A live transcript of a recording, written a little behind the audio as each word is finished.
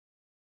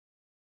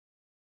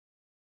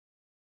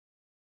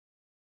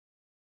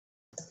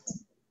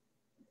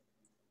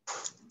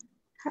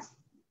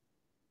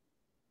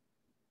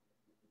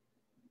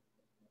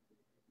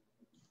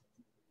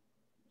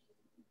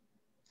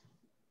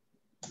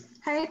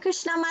Hare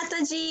Krishna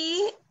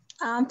Mataji.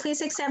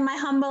 Please accept my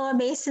humble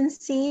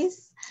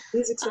obeisances.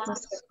 Please accept my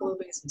humble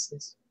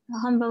obeisances.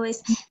 Humble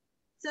obeisances.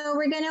 So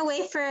we're going to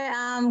wait for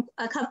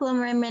a couple of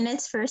more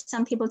minutes for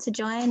some people to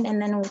join,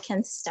 and then we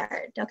can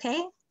start,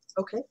 okay?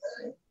 Okay.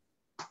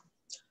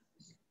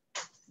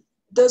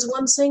 Does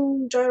one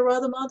sing Jai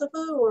Radha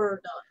Madhava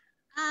or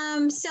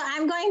not? So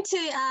I'm going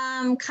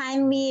to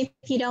kindly,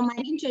 if you don't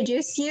mind,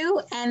 introduce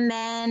you and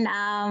then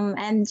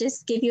and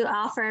just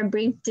offer a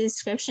brief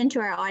description to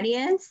our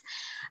audience,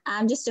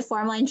 just a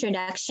formal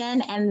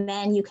introduction, and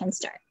then you can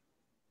start.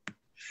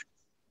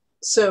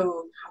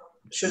 So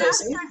should I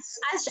sing?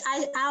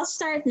 I'll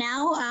start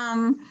now.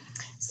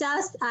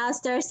 I'll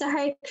start. So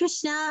Hare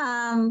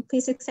Krishna,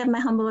 please accept my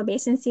humble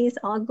obeisances.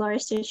 All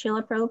glories to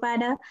Srila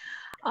Prabhupada.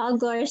 All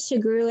glories to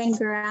Guru and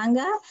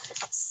Guranga.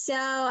 So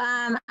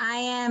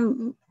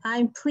I'm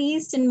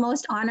pleased and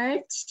most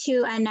honored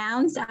to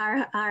announce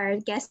our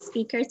guest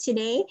speaker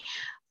today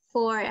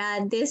for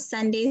this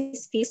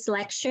Sunday's Feast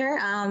Lecture,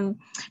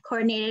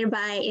 coordinated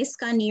by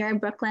ISKCON New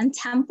York Brooklyn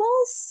Temple.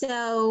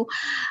 So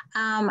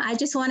I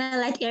just want to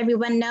let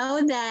everyone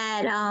know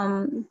that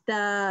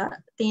the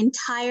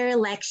entire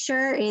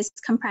lecture is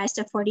comprised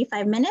of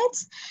 45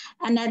 minutes.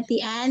 And at the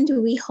end,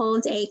 we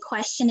hold a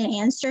question and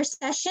answer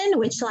session,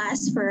 which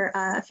lasts for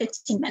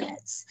 15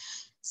 minutes.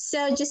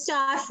 So just to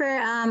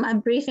offer a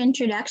brief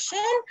introduction,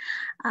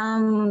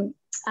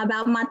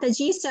 about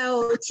Mataji.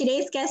 So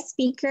today's guest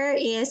speaker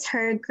is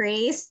Her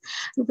Grace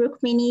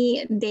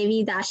Rukmini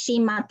Devi Dasi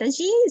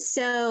Mataji.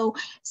 So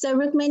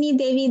Rukmini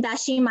Devi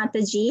Dasi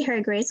Mataji,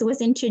 Her Grace,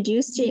 was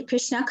introduced to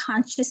Krishna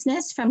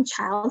consciousness from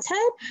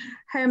childhood.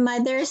 Her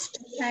mother's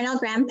paternal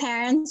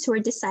grandparents were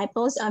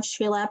disciples of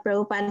Srila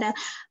Prabhupada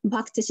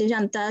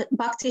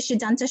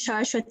Bhaktisiddhanta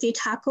Saraswati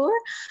Thakur.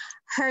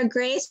 Her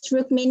Grace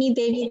Rukmini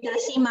Devi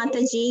Dasi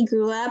Mataji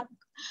grew up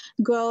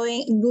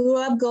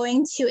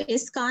going to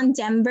ISKCON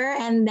Denver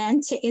and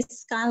then to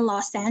ISKCON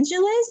Los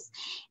Angeles.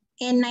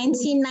 In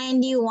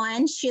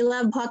 1991,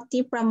 Srila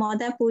Bhakti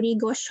Pramoda Puri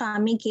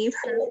Goswami gave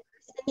her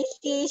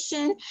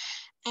initiation.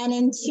 And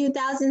in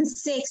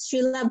 2006,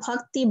 Srila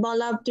Bhakti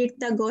Ballabh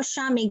Tirtha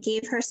Goswami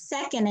gave her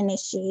second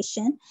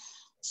initiation.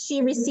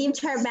 She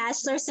received her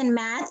bachelor's in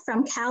math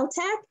from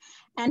Caltech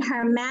and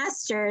her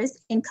master's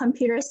in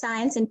computer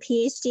science and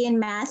PhD in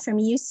math from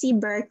UC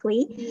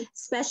Berkeley,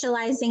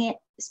 specializing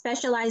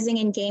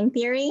in game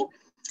theory.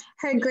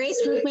 Her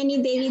Grace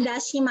Rukmini Devi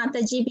Dasi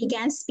Mataji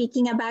began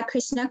speaking about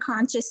Krishna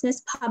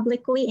consciousness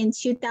publicly in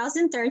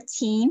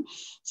 2013.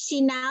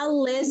 She now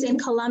lives in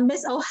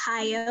Columbus,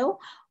 Ohio,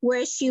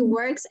 where she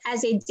works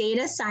as a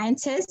data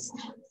scientist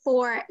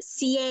for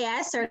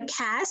CAS or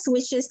CAS,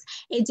 which is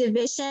a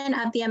division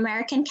of the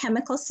American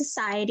Chemical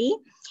Society,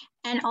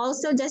 and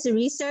also does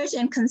research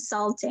and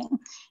consulting.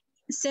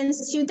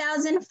 Since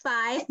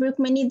 2005,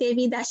 Rukmini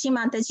Devi Dasi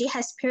Mataji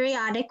has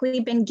periodically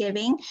been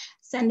giving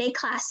Sunday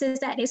classes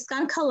at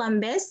ISKCON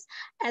Columbus,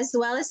 as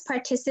well as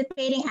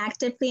participating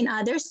actively in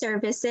other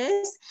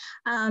services,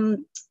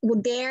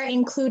 there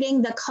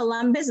including the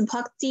Columbus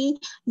Bhakti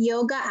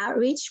Yoga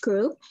Outreach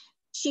Group.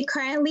 She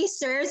currently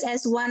serves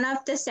as one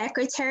of the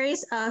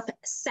secretaries of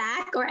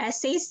SAC or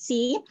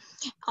SAC,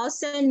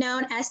 also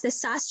known as the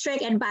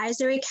Sastric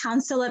Advisory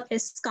Council of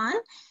ISKCON.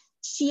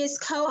 She is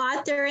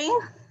co-authoring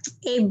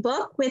a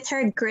book with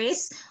Her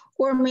Grace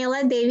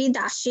Urmila Devi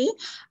Dasi,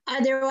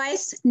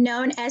 otherwise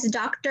known as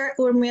Dr.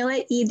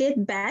 Urmila Edith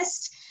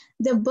Best.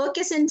 The book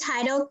is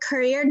entitled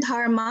Career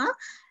Dharma,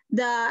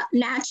 The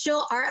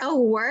Natural Art of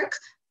Work,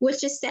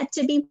 which is set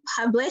to be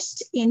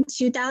published in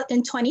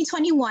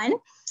 2021.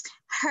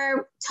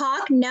 Her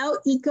talk, No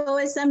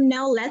Egoism,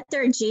 No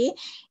Lethargy,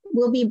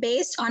 will be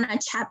based on a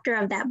chapter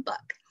of that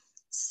book.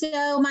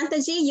 So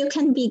Mataji, you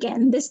can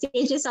begin. The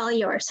stage is all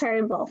yours.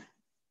 Haribol.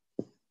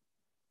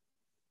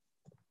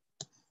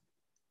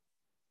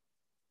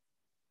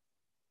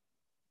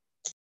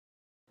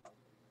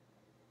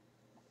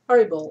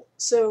 Haribol.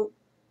 So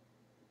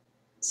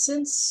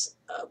since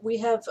we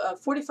have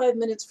 45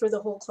 minutes for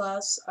the whole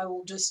class, I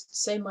will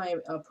just say my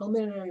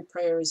preliminary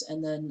prayers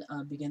and then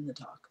begin the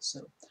talk.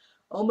 So,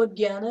 Om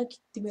Jnana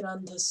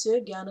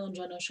Timirandhasya Jnana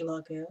Jana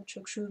Shalakaya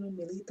Chakshuru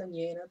Militam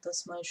Yena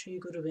Tasmai Shri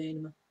Guruve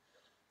Namah.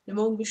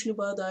 Namo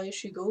Vishnupadaya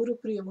Shri Gaura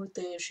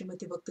Priyamurte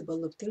Srimati Bhakti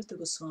Ballabh Tirtha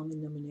Goswami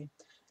Namane.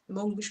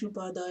 Namo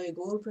Vishnupadaya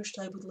Gaur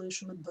Prashthai Bhutale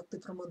Srimad Bhakti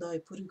Pramodaya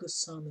Puri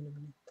Goswami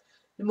Namane.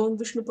 Namo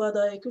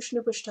Vishnupadaya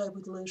Krishna Prashthai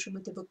Bhutale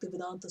Srimati Bhakti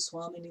Vedanta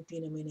Swami Niti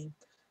Namane.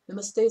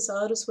 Namaste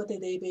Saraswati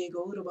Deve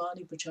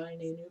Gauravani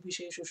Pracharine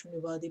Nirvishesha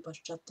Shunyavadi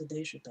Paschatya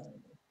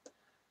Deshatarine.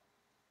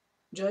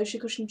 Jai Shri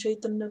Krishna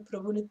Chaitanya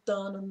Prabhu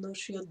Nityananda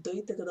Shri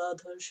Advaita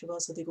Gadadhar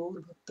Shivasati Gaur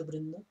Bhakta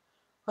Vrinda.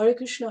 Hare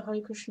Krishna,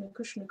 Krishna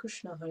Krishna,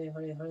 Hare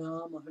Hare, Hare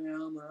Rama,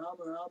 Rama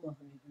Rama,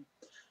 Hare Hare.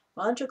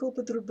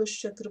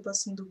 Vanchakalpatarubhasya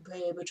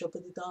kripasindubhaya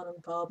vachapatitanam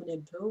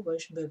pavanebhyo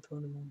vaishnavebhyo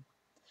namo.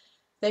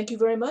 Thank you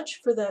very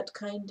much for that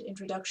kind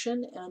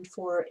introduction and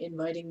for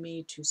inviting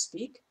me to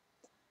speak.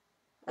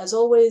 As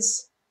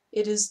always,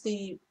 it is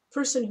the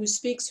person who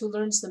speaks who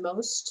learns the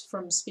most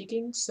from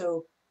speaking,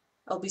 so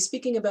I'll be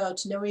speaking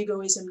about no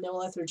egoism, no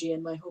lethargy,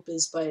 and my hope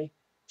is by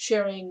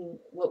sharing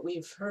what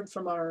we've heard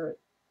from our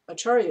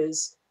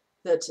acharyas,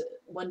 that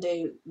one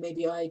day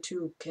maybe I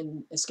too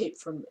can escape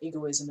from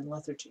egoism and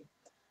lethargy.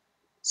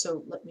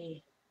 So let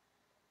me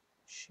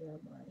share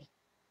my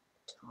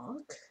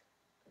talk.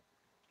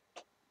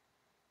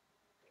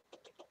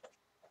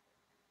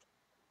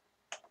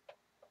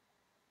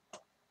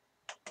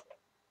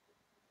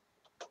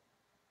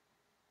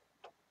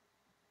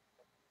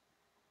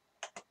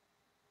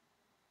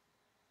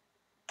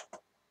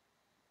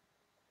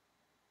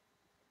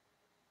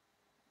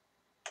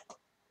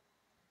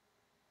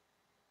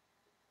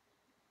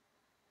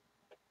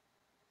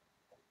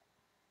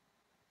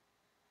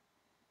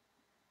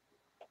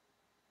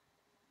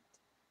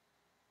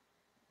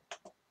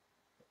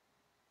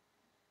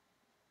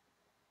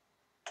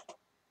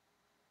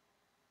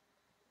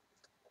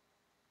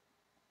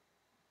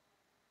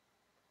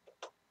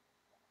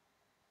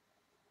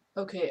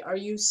 Okay, are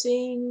you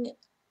seeing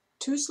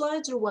 2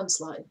 slides or 1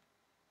 slide?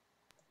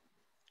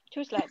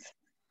 2 slides.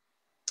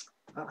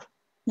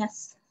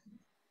 Yes.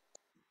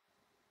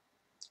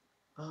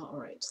 All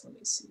right, let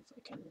me see if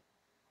I can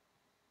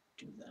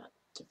do that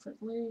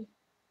differently.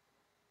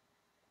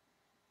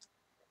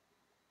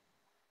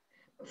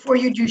 Before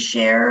you do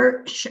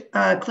share,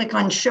 click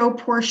on show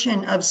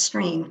portion of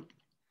screen.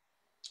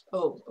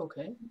 Oh,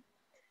 okay.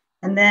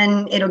 And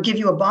then it'll give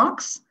you a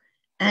box,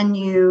 and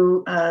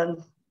you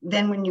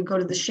then when you go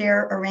to the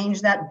share, arrange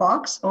that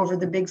box over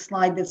the big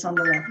slide that's on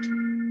the left.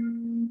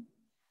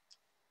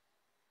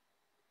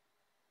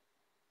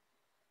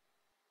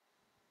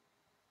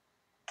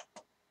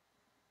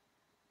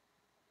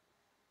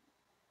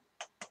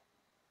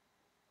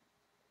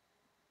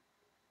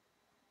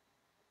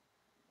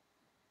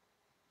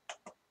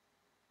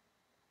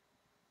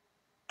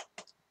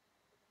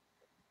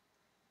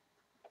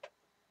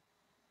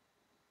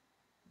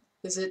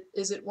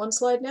 Is it 1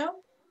 slide now?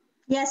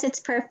 Yes,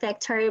 it's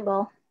perfect.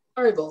 Horrible.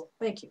 Horrible,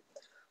 thank you.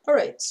 All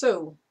right,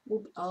 so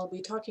I'll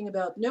be talking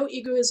about no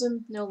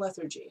egoism, no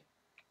lethargy.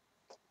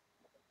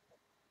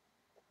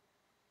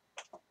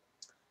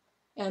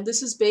 And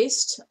this is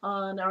based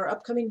on our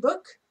upcoming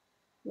book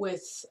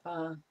with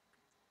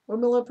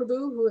Urmila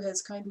Prabhu, who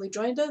has kindly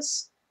joined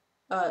us.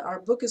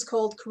 Our book is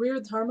called Career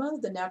Dharma,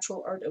 The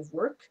Natural Art of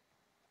Work.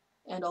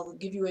 And I'll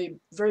give you a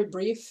very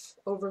brief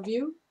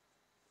overview.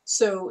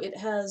 So it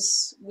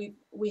has,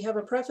 we have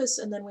a preface,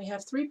 and then we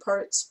have 3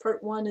 parts.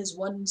 Part 1 is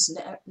one's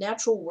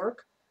natural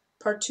work.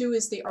 Part 2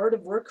 is the art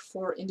of work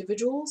for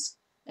individuals.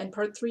 And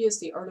part 3 is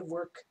the art of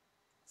work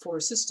for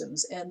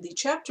systems. And the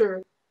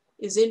chapter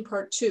is in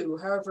part 2.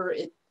 However,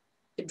 it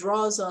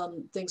draws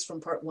on things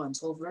from part 1.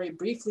 So I'll very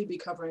briefly be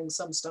covering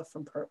some stuff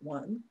from part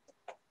 1.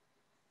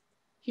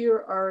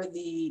 Here are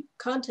the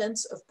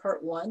contents of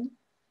part 1,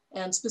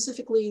 and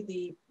specifically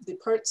the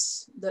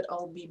parts that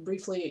I'll be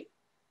briefly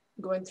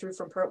going through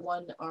from part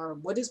 1 are: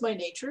 what is my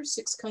nature?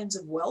 6 kinds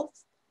of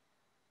wealth.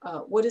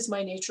 What is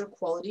my nature?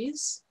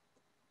 Qualities.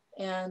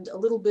 And a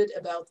little bit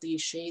about the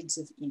shades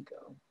of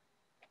ego.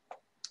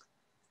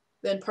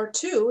 Then part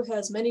 2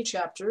 has many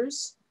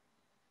chapters,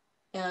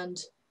 and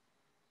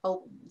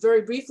I'll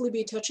very briefly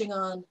be touching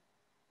on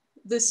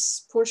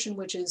this portion,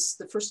 which is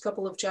the first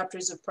couple of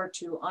chapters of part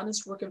 2,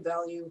 honest work of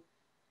value,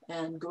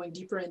 and going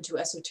deeper into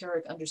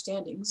esoteric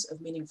understandings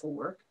of meaningful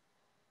work,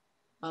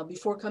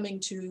 before coming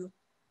to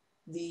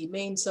the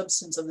main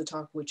substance of the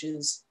talk, which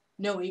is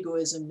no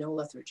egoism, no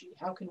lethargy.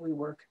 How can we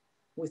work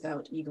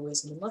without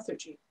egoism and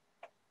lethargy?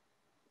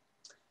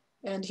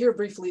 And here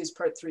briefly is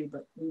part 3,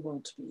 but we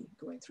won't be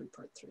going through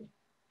part 3.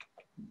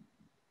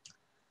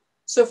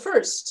 So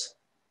first,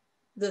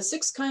 the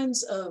 6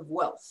 kinds of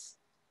wealth.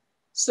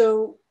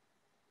 So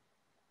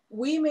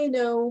we may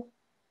know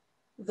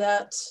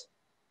that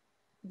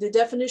the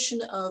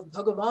definition of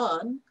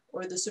Bhagavan,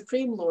 or the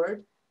Supreme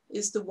Lord,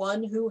 is the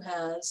one who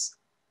has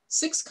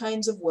 6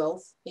 kinds of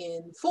wealth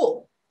in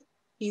full.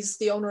 He's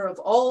the owner of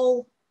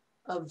all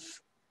of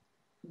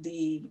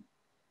the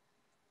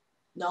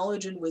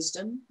knowledge and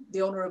wisdom,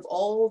 the owner of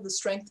all the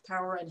strength,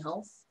 power, and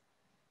health.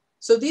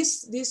 So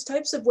these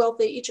types of wealth,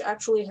 they each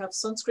actually have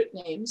Sanskrit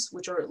names,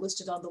 which are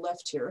listed on the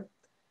left here.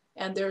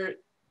 And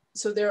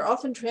they're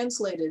often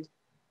translated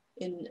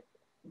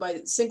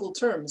by single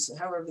terms.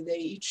 However, they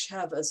each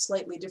have a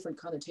slightly different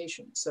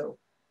connotation. So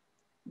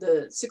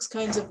the 6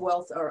 kinds of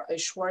wealth are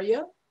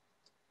Aishwarya,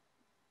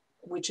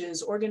 which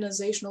is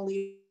organizational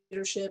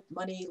leadership,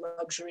 money,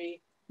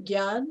 luxury;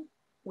 Gyan,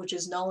 which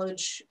is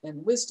knowledge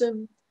and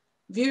wisdom;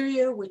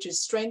 Virya, which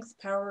is strength,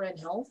 power, and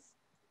health;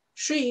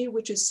 Shri,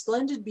 which is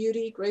splendid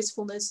beauty,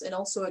 gracefulness, and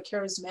also a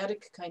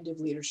charismatic kind of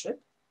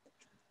leadership;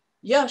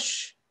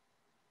 Yash,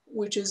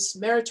 which is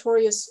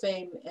meritorious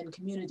fame and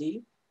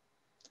community;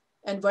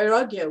 and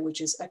Vairagya,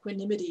 which is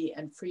equanimity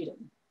and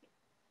freedom.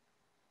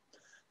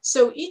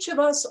 So each of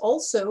us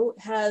also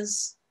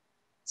has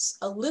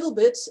a little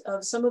bit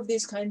of some of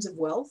these kinds of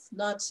wealth,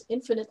 not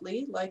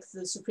infinitely like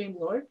the Supreme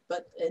Lord,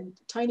 but a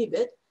tiny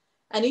bit.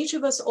 And each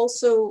of us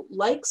also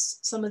likes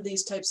some of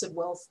these types of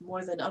wealth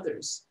more than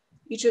others.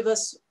 Each of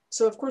us,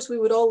 so of course we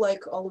would all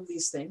like all of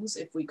these things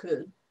if we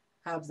could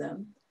have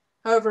them.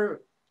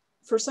 However,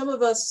 for some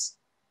of us,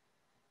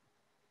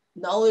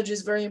 knowledge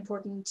is very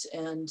important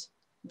and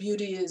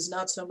beauty is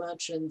not so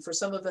much. And for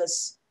some of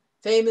us,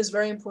 fame is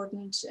very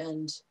important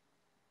and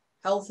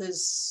health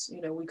is,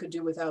 we could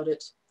do without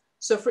it.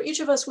 So for each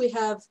of us, we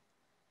have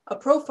a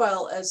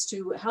profile as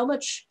to how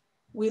much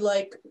we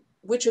like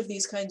which of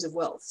these kinds of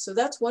wealth. So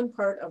that's one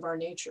part of our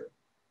nature.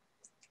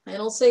 And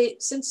I'll say,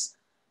 since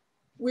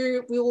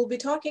we will be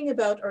talking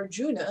about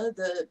Arjuna,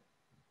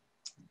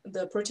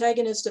 the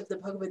protagonist of the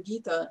Bhagavad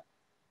Gita,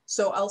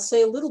 so I'll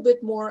say a little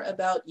bit more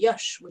about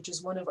yash, which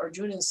is one of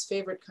Arjuna's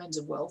favorite kinds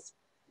of wealth.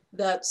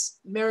 That's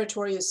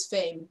meritorious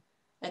fame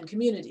and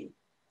community.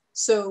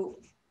 So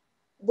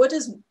what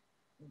does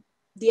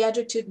the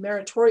adjective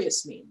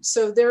meritorious mean?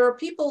 So there are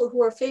people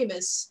who are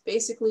famous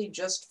basically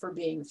just for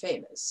being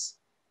famous.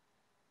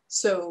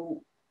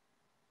 So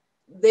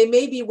they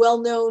may be well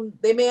known,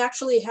 they may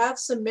actually have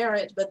some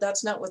merit, but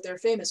that's not what they're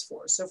famous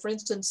for. So for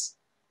instance,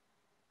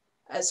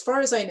 as far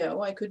as I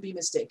know, I could be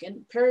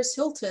mistaken, Paris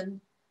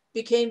Hilton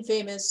became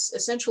famous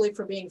essentially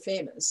for being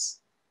famous.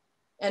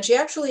 And she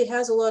actually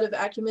has a lot of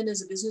acumen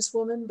as a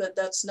businesswoman, but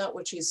that's not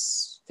what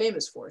she's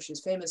famous for.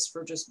 She's famous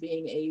for just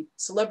being a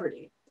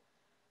celebrity.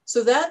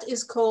 So that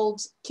is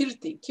called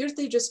kirti.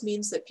 Kirti just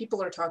means that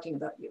people are talking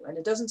about you. And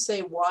it doesn't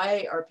say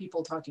why are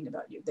people talking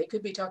about you. They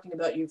could be talking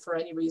about you for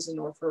any reason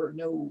or for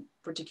no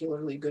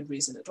particularly good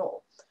reason at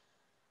all.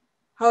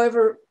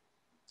 However,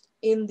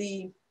 in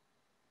the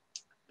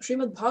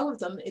Srimad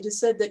Bhagavatam, it is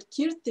said that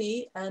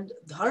kirti and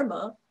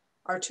dharma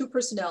are two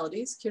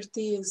personalities.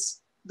 Kirti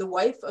is the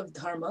wife of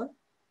dharma.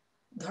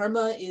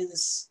 Dharma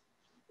is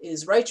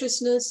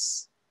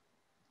righteousness.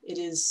 It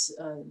is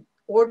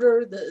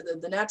order,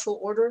 the natural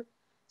order.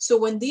 So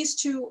when these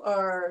two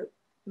are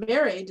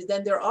married,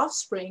 then their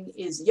offspring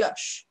is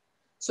yash.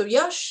 So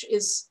yash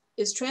is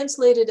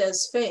translated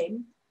as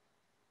fame.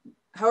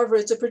 However,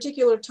 it's a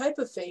particular type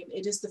of fame.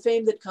 It is the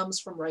fame that comes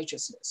from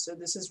righteousness. So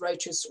this is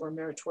righteous or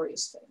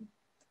meritorious fame.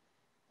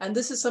 And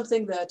this is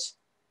something that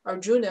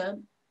Arjuna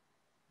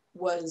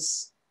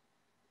was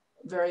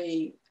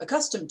very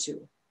accustomed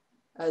to,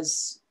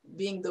 as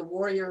being the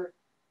warrior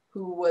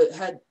who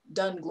had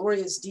done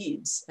glorious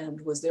deeds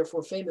and was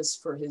therefore famous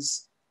for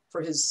his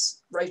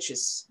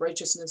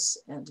righteousness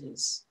and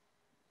his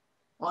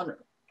honor.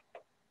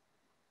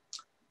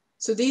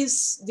 So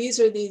these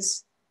are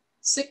these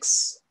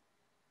six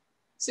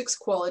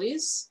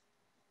qualities,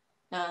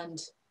 and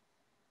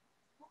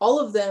all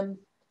of them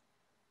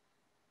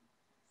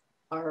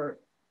are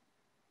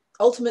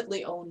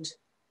ultimately owned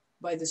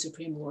by the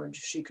Supreme Lord,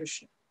 Shri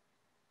Krishna.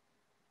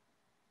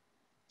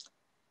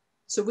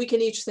 So we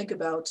can each think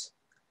about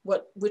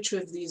which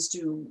of these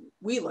do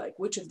we like,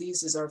 which of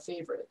these is our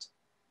favorite.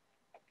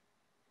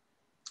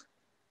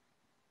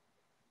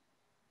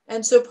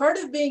 And so part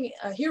of being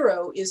a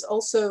hero is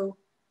also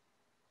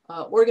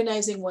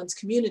organizing one's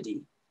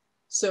community.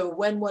 So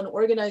when one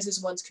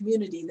organizes one's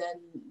community, then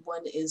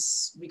one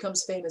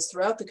becomes famous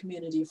throughout the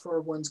community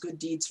for one's good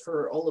deeds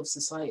for all of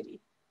society.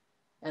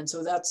 And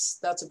so that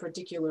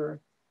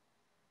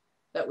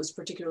was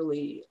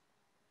particularly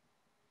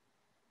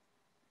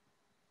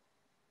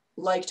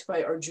liked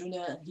by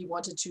Arjuna. He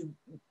wanted to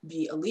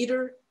be a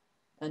leader,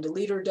 and a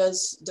leader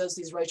does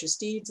these righteous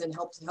deeds and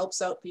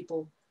helps out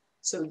people.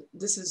 So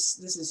this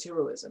is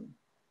heroism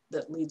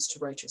that leads to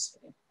righteous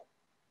fame.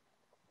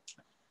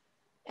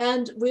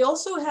 And we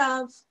also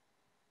have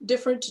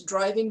different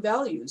driving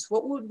values.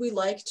 What would we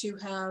like to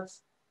have?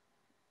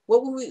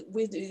 What would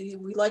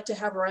we like to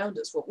have around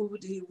us? What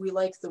would we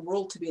like the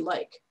world to be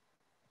like?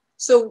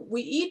 So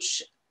we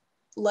each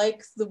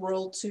like the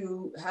world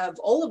to have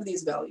all of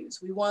these values.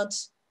 We want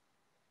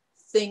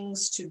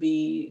things to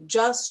be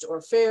just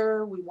or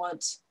fair. We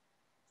want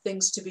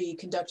things to be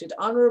conducted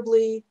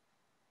honorably.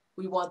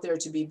 We want there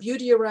to be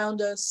beauty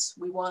around us.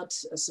 We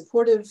want a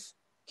supportive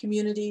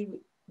community.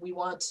 We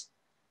want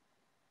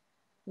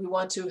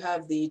to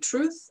have the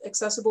truth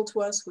accessible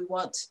to us. We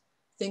want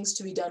things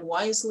to be done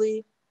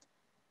wisely,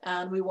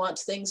 and we want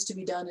things to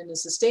be done in a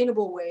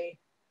sustainable way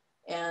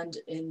and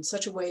in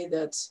such a way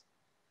that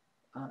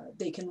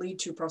they can lead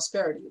to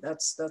prosperity.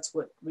 That's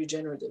what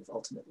regenerative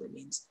ultimately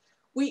means.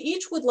 We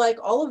each would like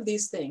all of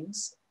these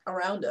things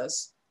around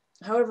us.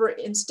 However,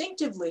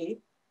 instinctively,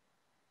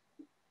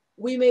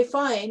 we may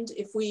find,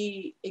 if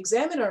we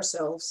examine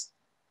ourselves,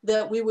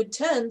 that we would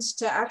tend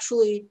to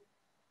actually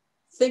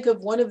think of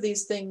one of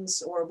these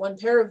things or one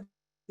pair of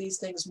these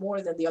things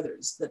more than the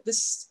others. That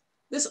this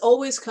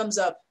always comes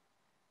up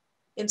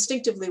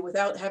instinctively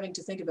without having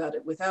to think about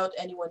it, without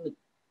anyone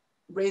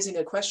raising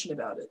a question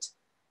about it.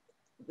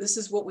 This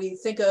is what we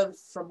think of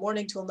from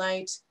morning till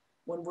night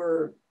when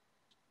we're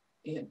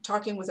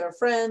talking with our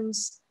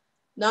friends,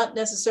 not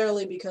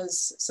necessarily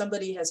because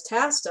somebody has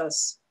tasked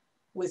us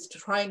with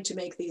trying to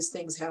make these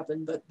things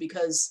happen, but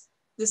because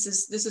this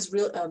is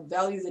real a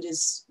value that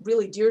is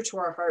really dear to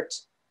our heart,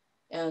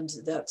 and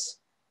that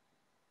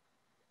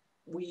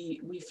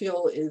we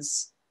feel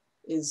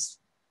is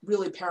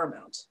really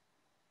paramount.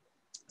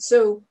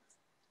 So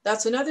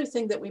that's another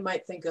thing that we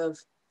might think of.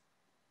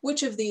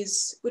 Which of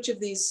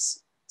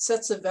these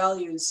sets of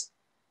values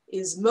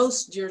is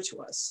most dear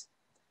to us?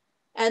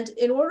 And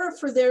in order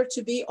for there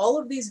to be all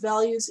of these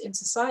values in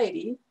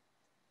society,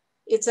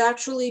 it's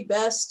actually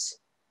best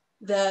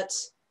that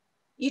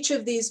each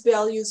of these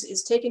values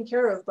is taken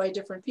care of by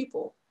different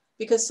people,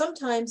 because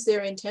sometimes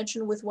they're in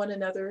tension with one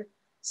another.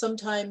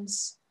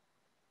 Sometimes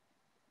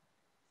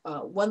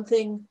one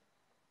thing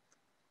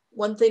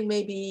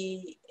may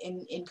be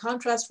in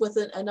contrast with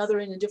another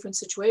in a different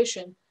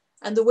situation.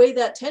 And the way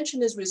that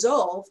tension is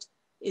resolved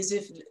is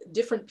if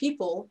different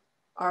people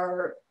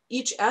are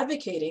each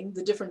advocating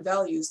the different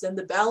values, then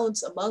the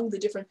balance among the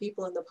different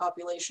people in the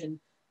population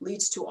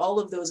leads to all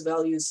of those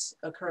values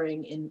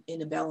occurring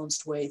in a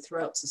balanced way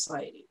throughout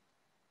society.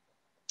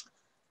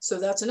 So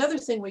that's another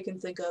thing we can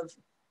think of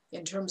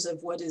in terms of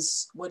what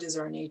is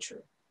our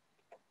nature.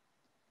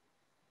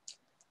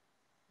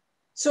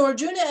 So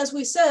Arjuna, as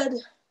we said,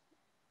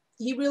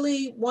 he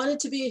really wanted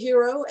to be a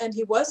hero, and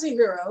he was a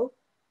hero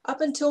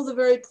up until the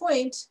very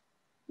point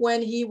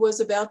when he was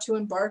about to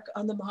embark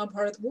on the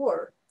Mahabharata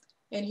war.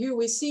 And here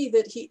we see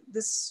that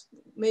this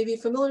may be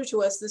familiar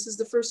to us. This is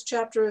the first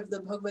chapter of the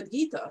Bhagavad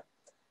Gita,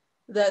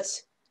 that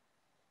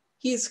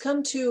he's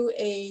come to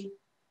a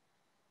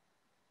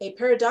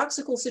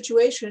paradoxical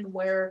situation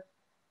where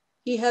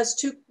he has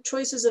two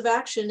choices of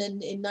action,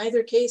 and in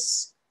neither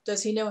case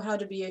does he know how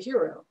to be a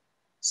hero.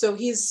 So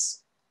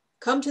he's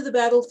come to the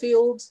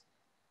battlefield,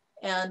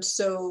 and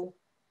so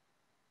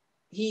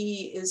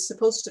he is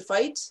supposed to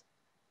fight.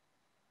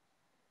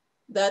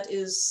 That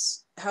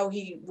is how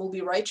he will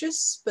be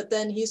righteous, but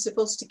then he's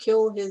supposed to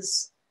kill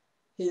his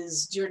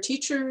dear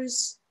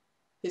teachers,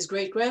 his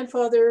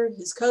great-grandfather,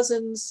 his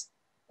cousins,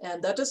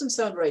 and that doesn't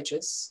sound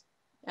righteous.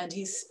 And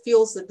he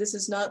feels that this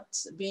is not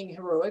being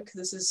heroic.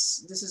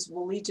 This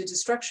will lead to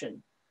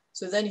destruction.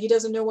 So then he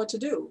doesn't know what to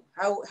do.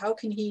 How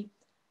can he?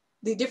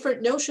 The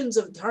different notions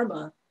of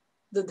dharma,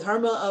 the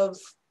dharma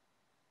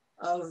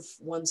of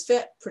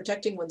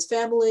protecting one's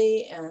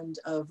family and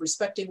of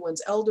respecting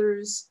one's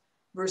elders,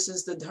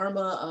 versus the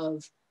dharma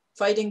of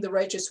fighting the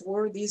righteous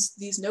war.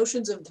 These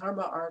notions of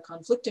dharma are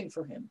conflicting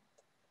for him.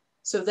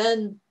 So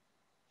then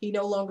he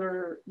no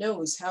longer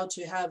knows how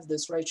to have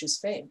this righteous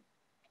fame.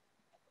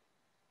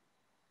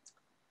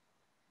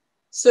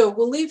 So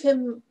we'll leave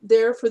him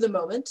there for the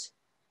moment,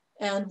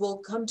 and we'll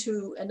come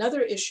to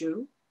another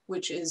issue,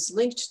 which is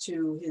linked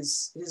to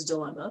his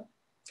dilemma,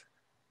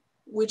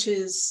 which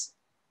is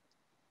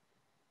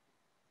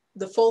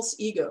the false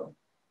ego.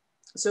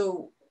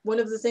 So one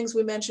of the things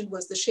we mentioned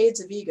was the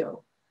shades of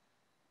ego.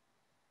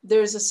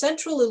 There's a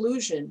central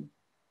illusion,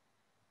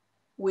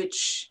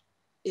 which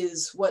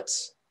is what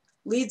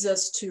leads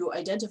us to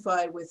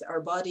identify with our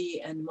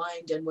body and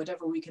mind and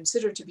whatever we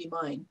consider to be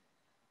mine.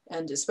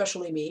 And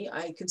especially me,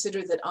 I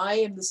consider that I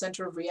am the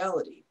center of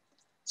reality.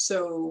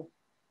 So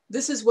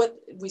this is what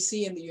we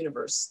see in the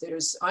universe.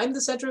 I'm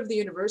the center of the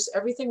universe.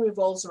 Everything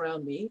revolves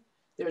around me.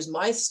 There's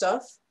my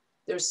stuff.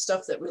 There's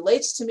stuff that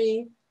relates to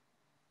me.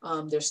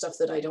 There's stuff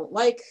that I don't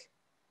like.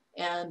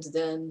 And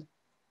then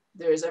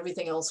there's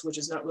everything else, which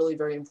is not really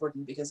very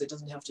important because it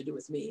doesn't have to do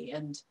with me.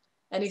 And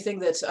anything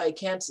that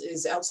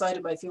is outside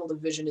of my field of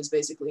vision is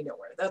basically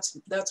nowhere.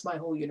 That's my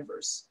whole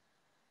universe.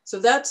 So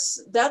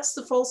that's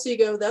the false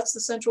ego. That's the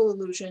central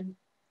illusion.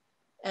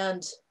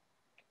 And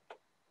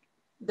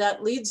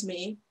that leads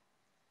me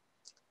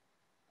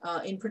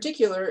in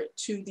particular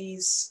to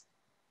these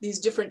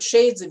different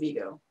shades of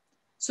ego.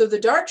 So the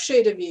dark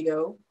shade of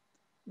ego,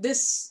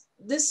 this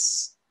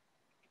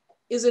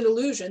is an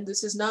illusion.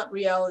 This is not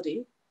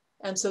reality.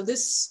 And so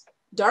this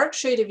dark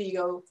shade of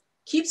ego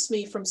keeps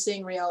me from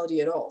seeing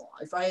reality at all.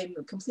 If I am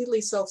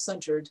completely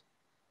self-centered,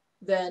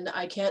 then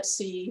I can't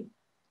see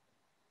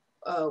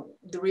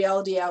the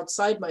reality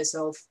outside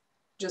myself,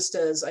 just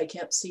as I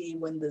can't see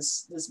when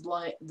this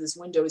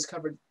window is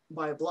covered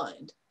by a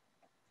blind.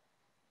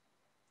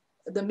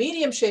 The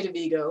medium shade of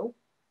ego,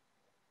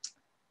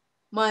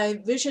 my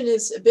vision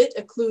is a bit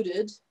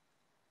occluded,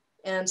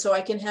 and so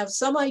I can have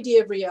some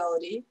idea of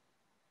reality.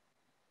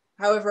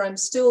 However, I'm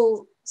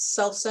still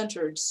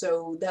self-centered,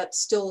 so that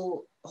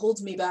still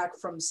holds me back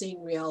from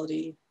seeing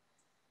reality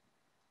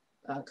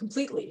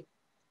completely.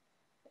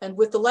 And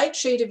with the light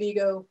shade of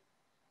ego,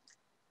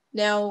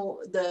 now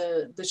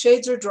the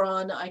shades are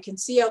drawn. I can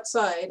see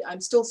outside.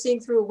 I'm still seeing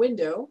through a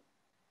window,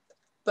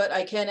 but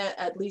I can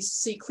at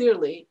least see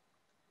clearly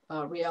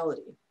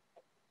reality.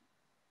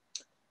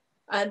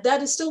 And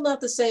that is still not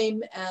the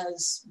same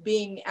as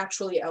being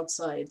actually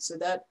outside. So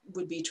that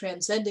would be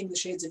transcending the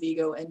shades of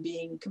ego and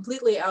being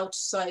completely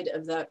outside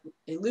of that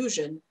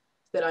illusion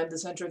that I'm the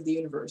center of the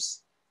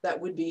universe. That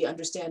would be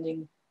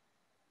understanding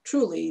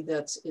truly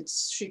that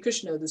it's Sri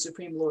Krishna, the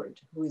Supreme Lord,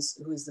 who is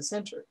the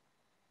center.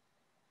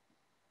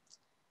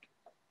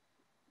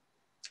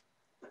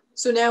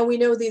 So now we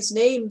know these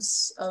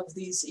names of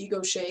these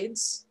ego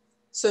shades.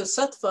 So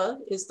sattva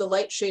is the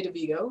light shade of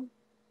ego.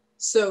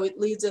 So it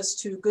leads us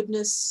to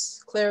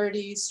goodness,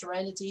 clarity,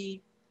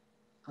 serenity,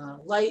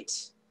 light.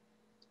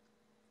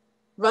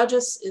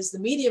 Rajas is the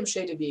medium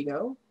shade of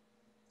ego.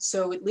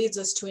 So it leads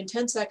us to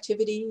intense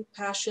activity,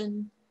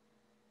 passion,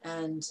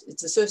 and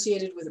it's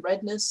associated with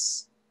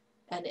redness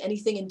and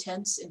anything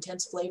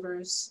intense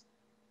flavors.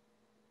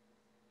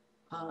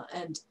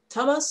 And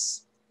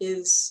tamas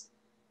is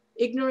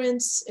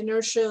ignorance,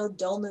 inertia,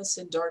 dullness,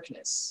 and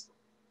darkness.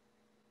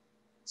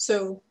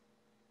 So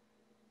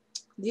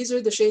these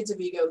are the shades of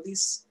ego.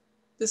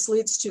 This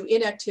leads to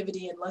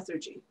inactivity and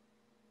lethargy.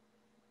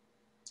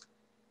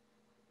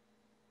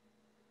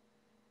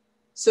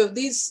 So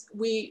these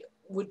we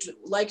would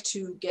like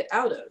to get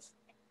out of.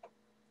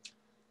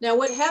 Now,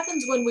 what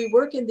happens when we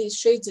work in these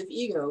shades of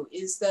ego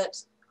is that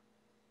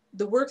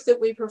the work that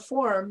we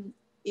perform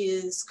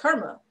is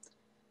karma.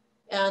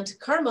 And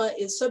karma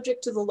is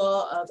subject to the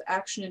law of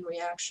action and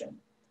reaction.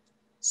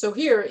 So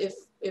here,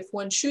 if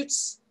one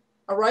shoots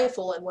a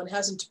rifle and one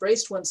hasn't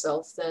braced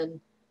oneself, then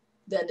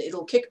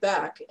it'll kick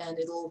back, and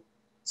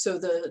so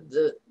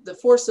the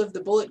force of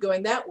the bullet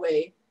going that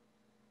way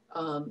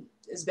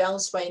is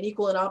balanced by an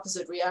equal and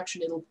opposite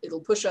reaction. It'll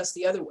push us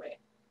the other way.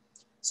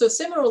 So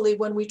similarly,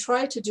 when we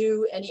try to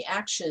do any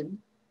action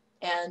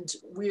and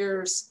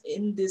we're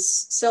in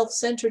this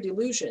self-centered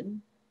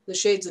illusion, the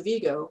shades of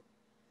ego,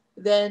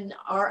 then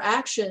our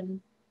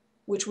action,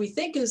 which we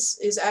think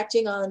is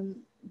acting on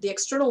the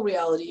external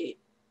reality,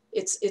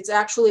 it's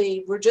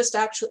actually, we're just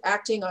actually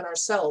acting on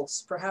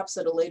ourselves, perhaps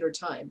at a later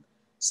time.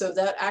 So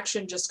that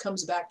action just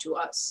comes back to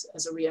us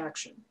as a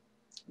reaction.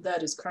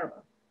 That is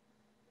karma.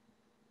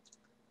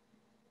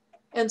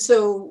 And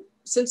so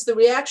since the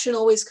reaction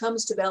always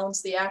comes to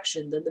balance the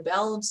action, then the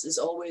balance is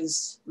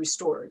always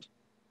restored.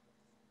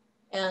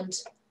 And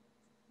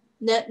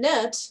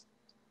net,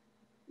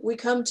 we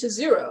come to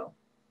zero.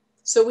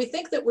 So we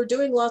think that we're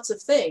doing lots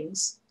of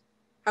things.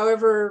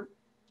 However,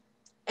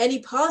 any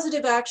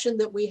positive action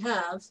that we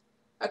have,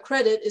 a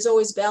credit is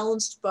always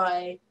balanced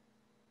by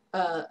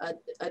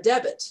a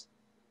debit.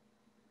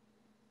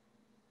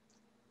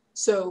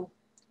 So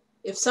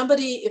if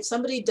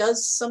somebody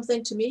does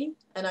something to me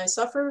and I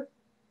suffer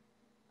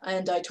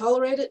and I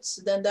tolerate it,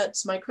 then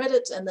that's my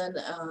credit, and then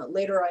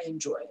later I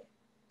enjoy.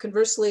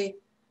 Conversely,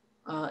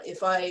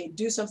 if I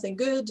do something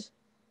good,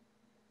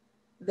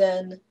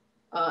 then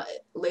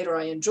later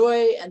I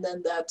enjoy, and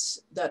then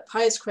that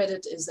pious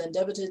credit is then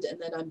debited, and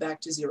then I'm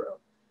back to zero.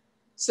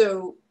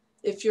 So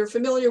if you're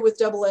familiar with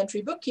double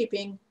entry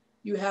bookkeeping,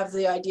 you have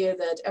the idea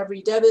that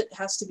every debit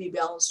has to be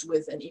balanced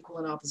with an equal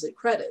and opposite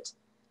credit.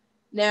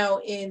 Now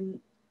in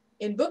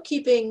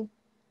bookkeeping,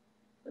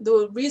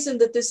 the reason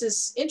that this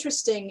is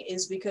interesting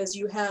is because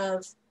you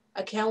have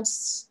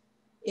accounts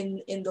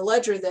in the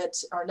ledger that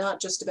are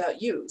not just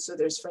about you. So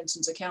there's, for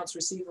instance, accounts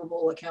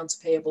receivable, accounts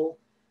payable.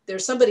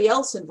 There's somebody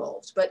else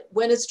involved. But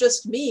when it's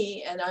just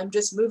me and I'm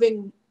just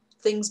moving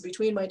things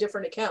between my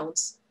different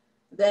accounts,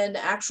 then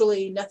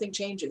actually nothing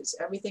changes.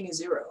 Everything is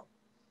zero.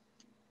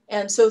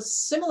 And so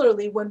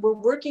similarly, when we're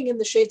working in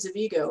the shades of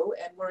ego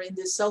and we're in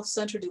this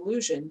self-centered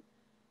illusion,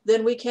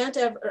 then we can't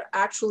ever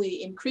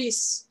actually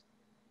increase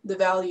the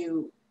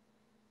value.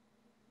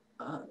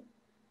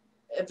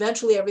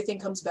 Eventually everything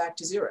comes back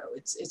to zero.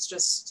 It's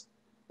just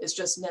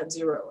net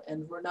zero,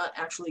 and we're not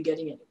actually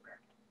getting anywhere.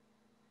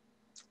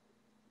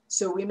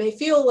 So we may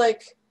feel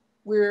like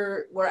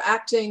we're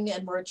acting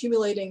and we're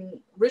accumulating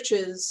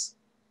riches,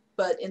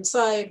 but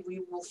inside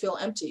we will feel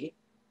empty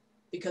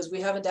because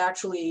we haven't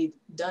actually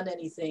done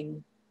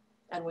anything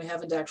and we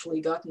haven't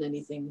actually gotten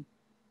anything.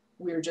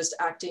 We're just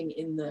acting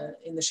in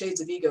the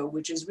shades of ego,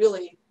 which is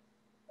really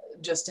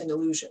just an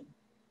illusion.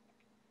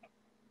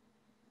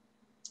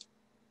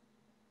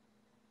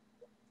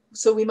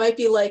 So we might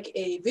be like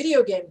a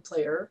video game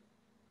player.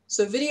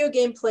 So video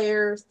game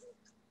player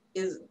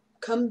is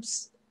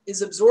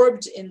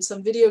absorbed in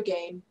some video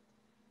game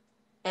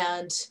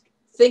and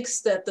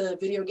thinks that the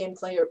video game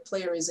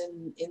player is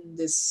in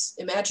this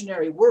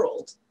imaginary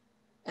world.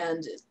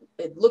 And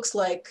it looks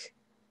like,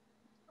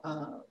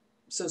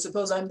 so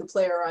suppose I'm the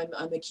player,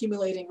 I'm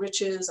accumulating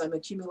riches, I'm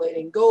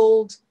accumulating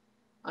gold,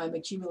 I'm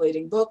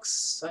accumulating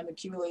books, I'm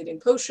accumulating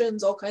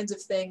potions, all kinds of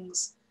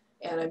things,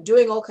 and I'm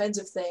doing all kinds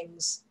of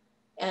things.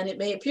 And it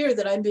may appear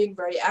that I'm being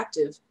very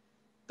active,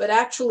 but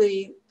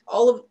actually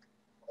all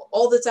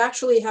that's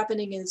actually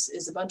happening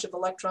is a bunch of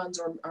electrons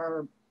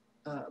are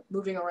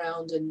moving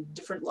around, and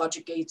different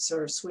logic gates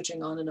are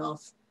switching on and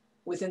off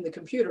within the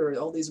computer,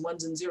 all these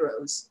ones and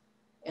zeros,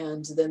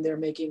 and then they're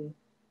making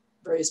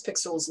various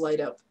pixels light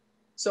up.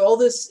 So all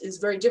this is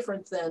very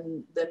different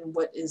than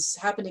what is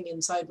happening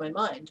inside my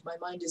mind. My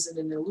mind is in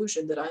an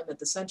illusion that I'm at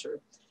the center.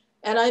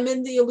 And I'm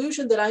in the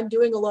illusion that I'm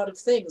doing a lot of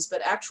things,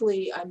 but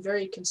actually I'm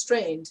very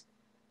constrained,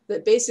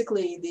 that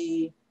basically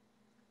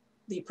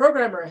the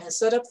programmer has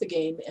set up the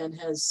game and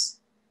has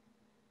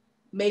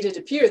made it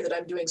appear that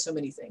I'm doing so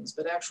many things,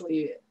 but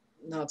actually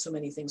not so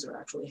many things are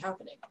actually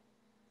happening.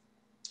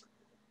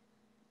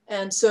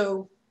 And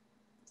so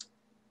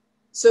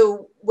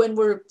when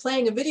we're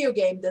playing a video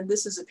game, then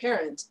this is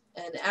apparent.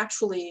 And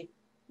actually,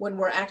 when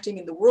we're acting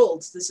in the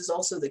world, this is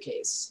also the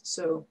case.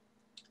 So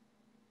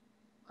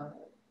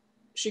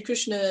Shri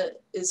Krishna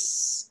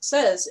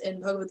says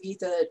in Bhagavad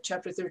Gita,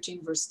 chapter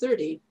 13, verse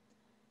 30,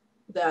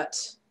 that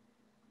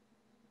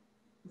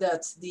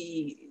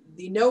the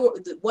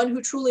one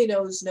who truly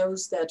knows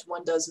that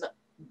one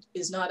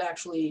is not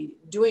actually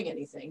doing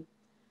anything,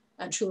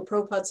 And Srila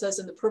Prabhupada says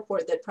in the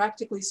purport that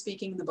practically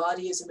speaking, the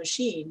body is a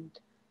machine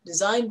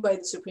designed by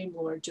the Supreme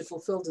Lord to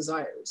fulfill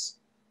desires.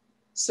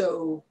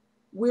 So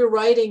we're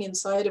riding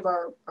inside of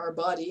our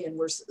body, and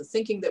we're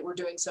thinking that we're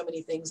doing so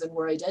many things, and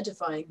we're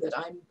identifying that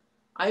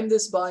I'm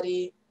this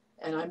body,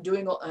 and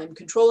I'm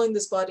controlling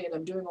this body, and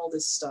I'm doing all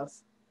this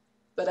stuff.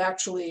 But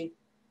actually,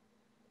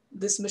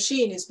 this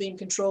machine is being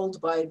controlled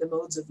by the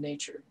modes of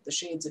nature, the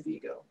shades of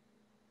ego.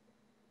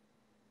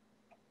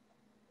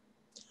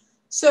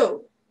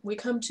 So we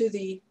come to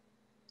the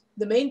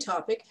main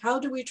topic: how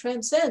do we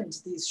transcend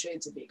these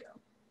shades of ego?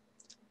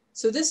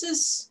 So this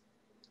is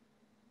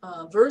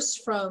a verse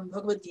from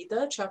Bhagavad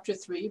Gita, chapter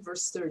 3,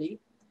 verse 30.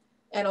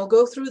 And I'll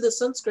go through the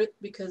Sanskrit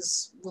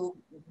because we'll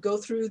go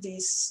through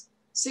these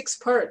 6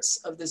 parts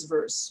of this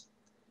verse.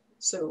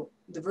 So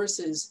the verse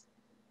is,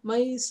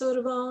 Mai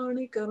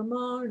sarvani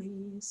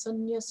karmani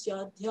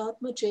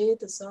sanyasyadhyatma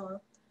chetasa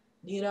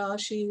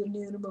nirashir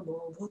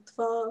nirmamo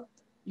bhutva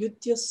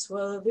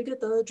yutyasva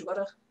vigata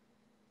jvara.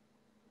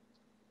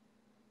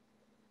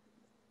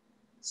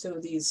 So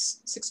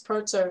these 6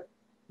 parts are,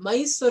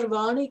 Mai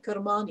sarvani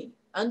karmani,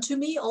 unto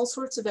me all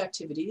sorts of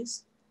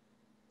activities,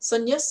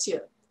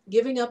 sanyasya,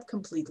 giving up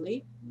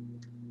completely,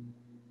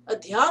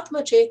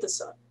 adhyatma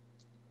chetasa,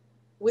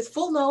 with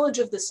full knowledge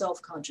of the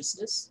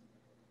self-consciousness,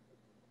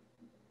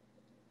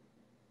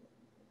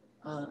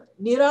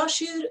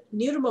 nirashir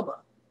nirmama,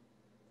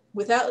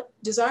 without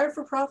desire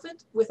for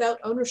profit, without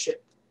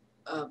ownership,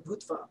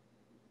 bhutva,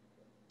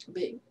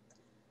 being.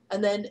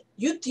 And then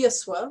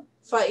yutyasva,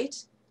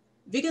 fight,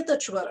 vigata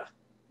chvara,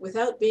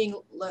 without being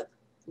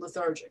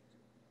lethargic.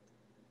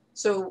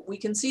 So we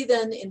can see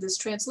then in this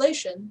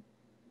translation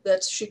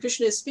that Shri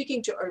Krishna is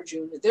speaking to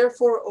Arjuna.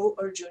 Therefore, O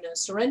Arjuna,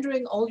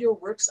 surrendering all your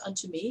works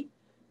unto me,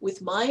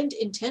 with mind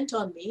intent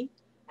on me,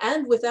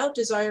 and without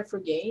desire for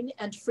gain,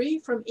 and free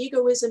from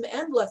egoism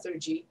and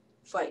lethargy,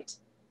 fight.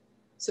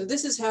 So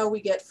this is how we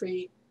get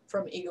free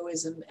from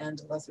egoism and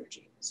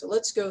lethargy. So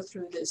let's go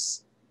through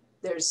this.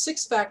 There's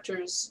 6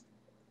 factors,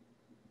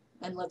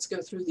 and let's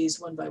go through these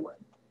one by one.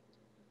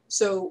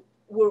 So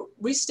we're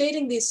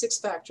restating these 6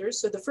 factors.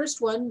 So the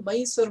first one,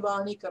 Mai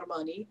sarvani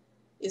karmani,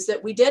 is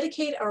that we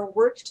dedicate our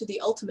work to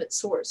the ultimate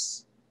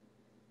source.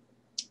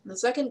 The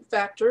second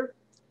factor,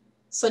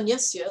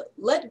 sanyasya,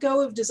 let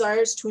go of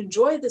desires to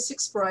enjoy the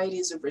 6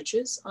 varieties of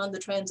riches on the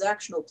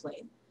transactional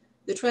plane.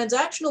 The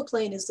transactional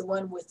plane is the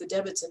one with the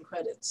debits and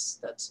credits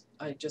that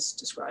I just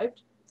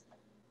described.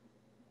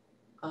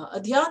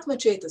 Adhyatma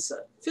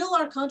chetasa, fill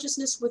our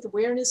consciousness with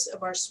awareness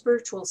of our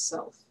spiritual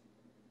self.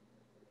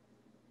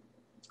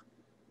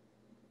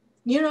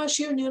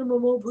 Nirashir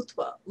nirmamo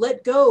bhutva,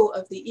 let go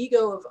of the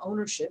ego of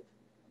ownership.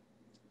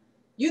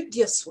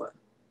 Yudyasva,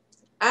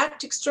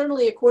 act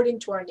externally according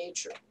to our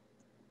nature.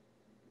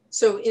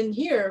 So in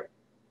here,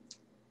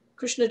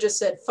 Krishna just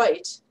said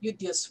fight,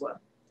 yudyasva,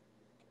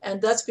 and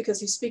that's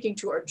because he's speaking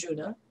to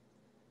Arjuna.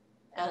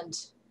 And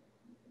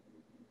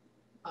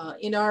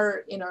in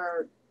our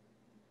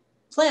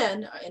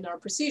plan, in our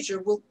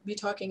procedure, we'll be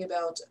talking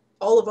about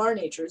all of our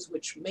natures,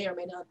 which may or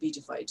may not be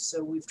to fight.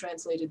 So we've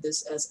translated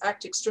this as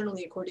act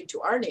externally according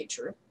to our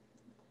nature.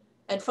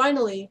 And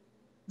finally,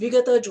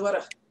 vigata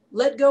jvara,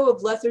 let go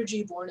of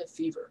lethargy born of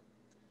fever.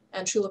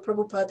 And Srila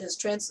Prabhupada has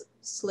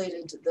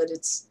translated that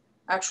it's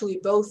actually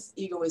both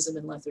egoism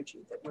and lethargy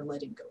that we're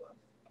letting go of.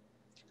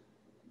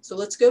 So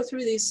let's go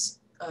through these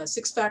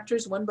 6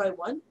 factors one by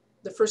one.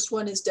 The first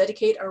one is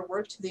dedicate our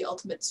work to the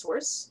ultimate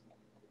source.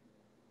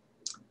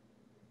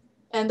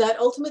 And that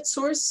ultimate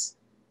source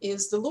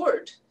is the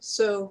Lord.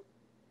 So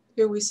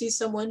here we see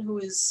someone who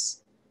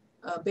is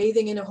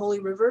bathing in a holy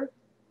river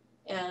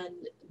and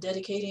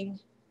dedicating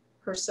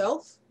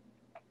herself.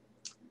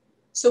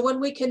 So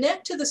when we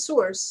connect to the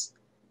source,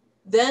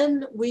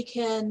 then we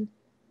can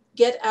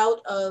get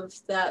out of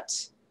that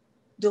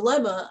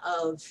dilemma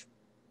of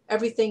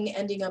everything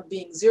ending up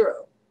being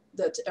zero,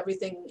 that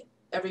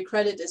every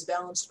credit is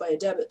balanced by a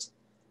debit.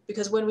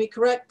 Because when we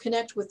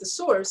connect with the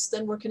source,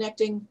 then we're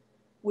connecting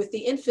with the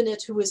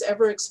infinite who is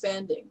ever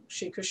expanding,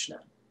 Shri Krishna,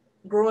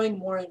 growing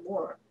more and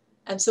more.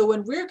 And so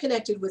when we're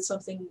connected with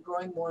something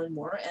growing more and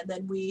more, and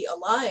then we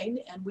align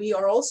and we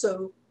are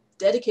also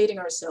dedicating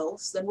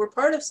ourselves, then we're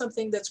part of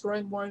something that's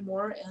growing more and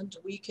more, and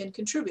we can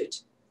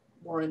contribute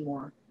more and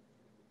more.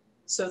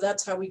 So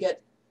that's how we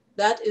get,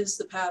 that is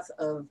the path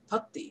of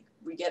bhakti.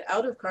 We get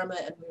out of karma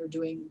and we're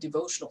doing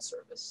devotional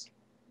service.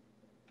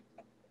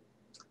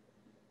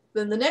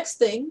 Then the next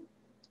thing,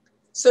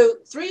 so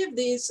 3 of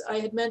these I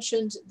had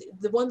mentioned,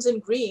 the ones in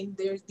green,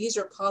 these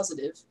are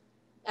positive,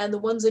 and the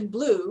ones in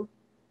blue,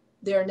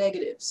 they're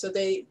negative. So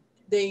they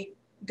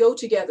go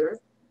together.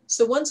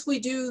 So once we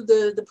do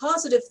the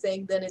positive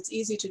thing, then it's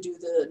easy to do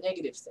the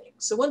negative thing.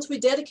 So once we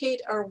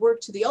dedicate our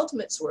work to the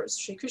ultimate source,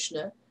 Shri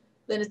Krishna,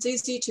 then it's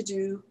easy to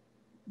do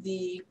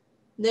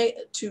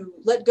to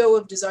let go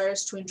of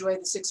desires to enjoy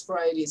the 6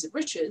 varieties of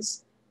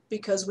riches,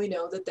 because we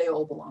know that they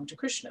all belong to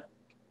Krishna.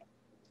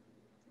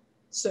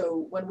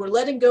 So when we're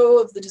letting go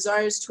of the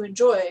desires to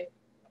enjoy,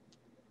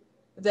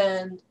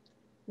 then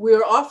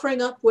we're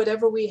offering up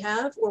whatever we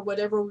have or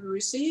whatever we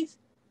receive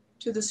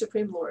to the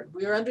Supreme Lord.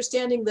 We are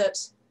understanding that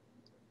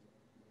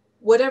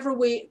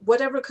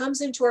whatever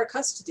comes into our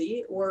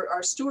custody or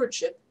our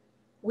stewardship,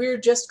 we're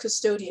just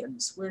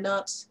custodians. We're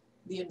not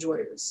the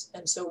enjoyers.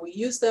 And so we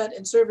use that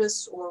in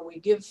service, or we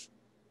give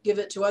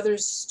it to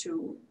others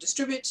to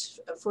distribute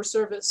for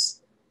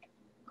service.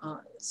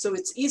 So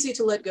it's easy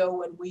to let go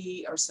when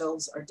we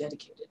ourselves are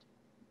dedicated.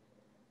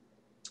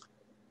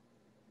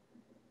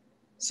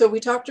 So we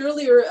talked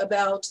earlier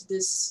about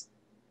this,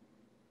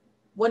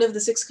 one of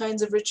the 6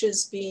 kinds of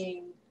riches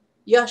being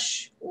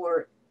yash,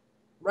 or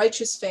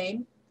righteous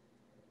fame.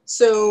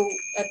 So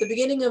at the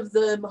beginning of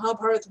the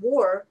Mahabharata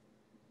war,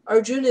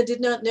 Arjuna did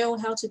not know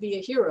how to be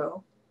a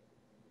hero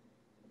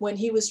when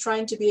he was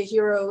trying to be a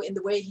hero in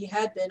the way he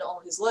had been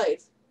all his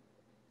life.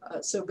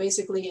 So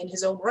basically in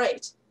his own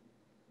right.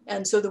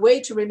 And so the way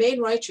to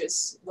remain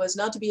righteous was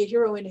not to be a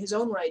hero in his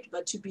own right,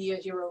 but to be a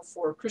hero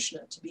for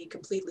Krishna, to be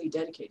completely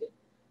dedicated.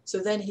 So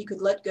then he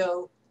could let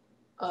go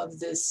of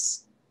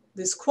this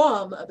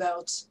qualm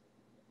about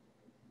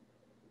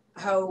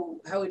how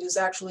it is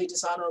actually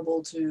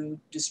dishonorable to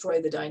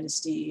destroy the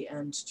dynasty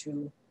and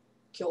to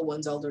kill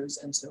one's elders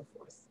and so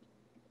forth.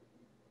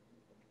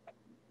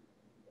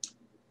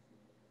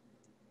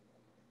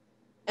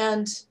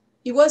 And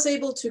he was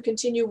able to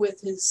continue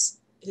with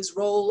his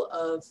role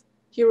of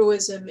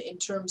heroism in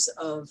terms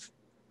of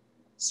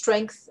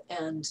strength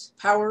and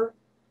power,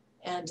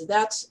 and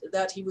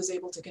that he was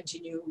able to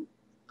continue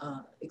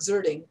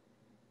exerting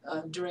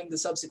during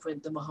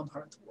the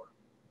Mahabharata war.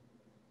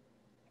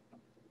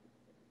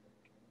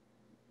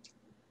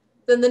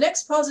 Then the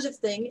next positive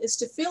thing is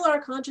to fill our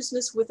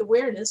consciousness with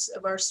awareness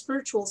of our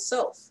spiritual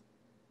self.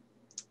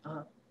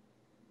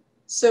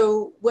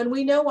 So when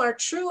we know our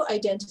true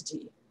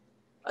identity,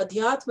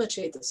 Adhyatma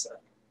Cetasa,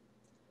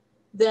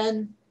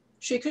 then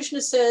Sri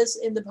Krishna says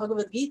in the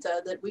Bhagavad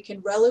Gita that we can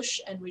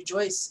relish and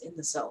rejoice in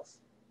the self.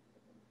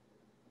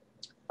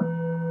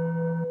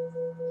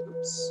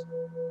 Oops.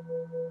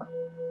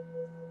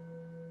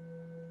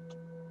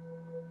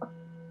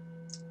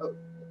 Oh,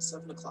 it's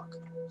 7 o'clock.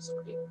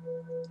 Sorry.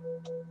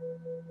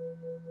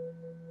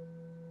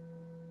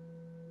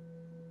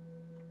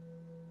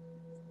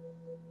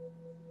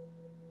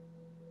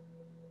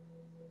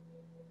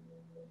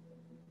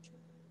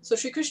 So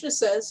Sri Krishna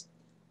says,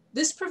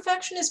 this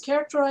perfection is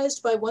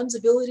characterized by one's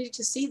ability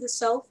to see the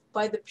self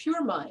by the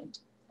pure mind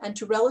and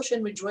to relish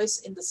and rejoice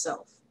in the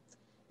self.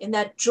 In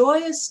that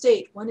joyous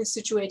state, one is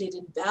situated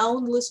in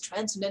boundless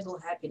transcendental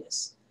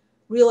happiness,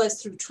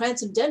 realized through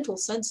transcendental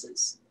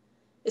senses.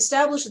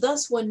 Established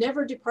thus, one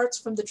never departs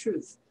from the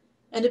truth,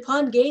 and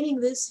upon gaining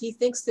this, he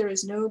thinks there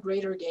is no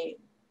greater gain.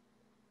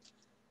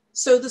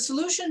 So the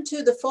solution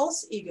to the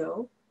false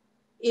ego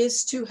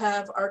is to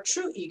have our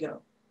true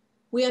ego.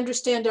 We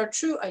understand our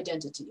true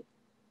identity.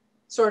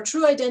 So our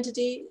true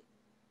identity,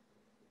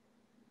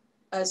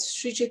 as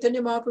Sri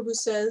Chaitanya Mahaprabhu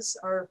says,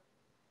 our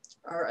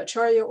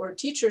acharya or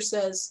teacher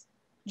says,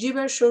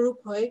 Jivar Sharup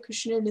Hoy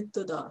Krishna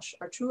Nitya-dash,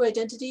 our true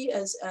identity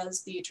as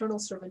the eternal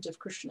servant of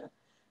Krishna.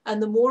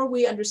 And the more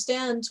we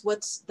understand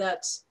what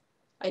that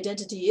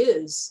identity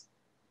is,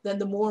 then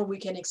the more we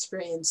can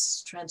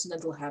experience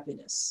transcendental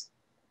happiness.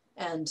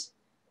 And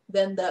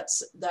then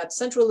that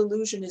central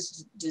illusion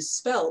is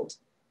dispelled,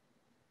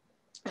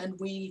 and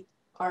we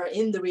are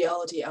in the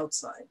reality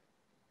outside.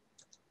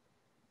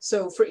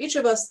 So for each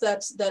of us,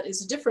 that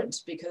is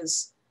different,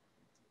 because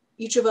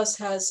each of us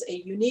has a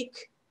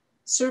unique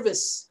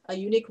service, a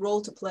unique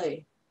role to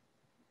play.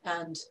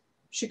 And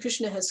Shri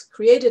Krishna has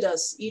created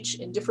us each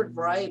in different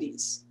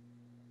varieties.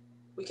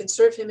 We can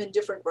serve him in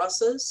different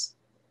rasas.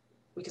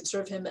 We can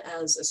serve him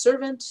as a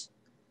servant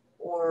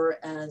or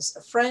as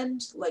a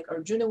friend, like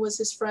Arjuna was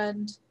his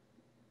friend.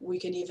 We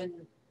can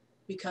even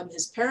become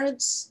his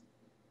parents,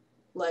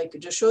 like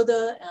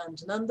Jashoda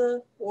and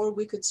Nanda, or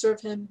we could serve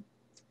him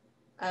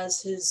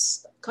as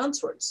his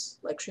consorts,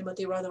 like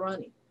Srimati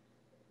Radharani.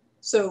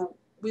 So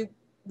we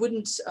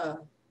wouldn't,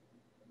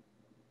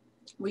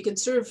 we can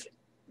serve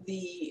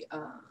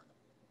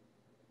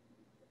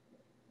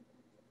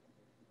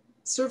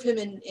serve him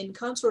in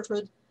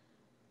consorthood,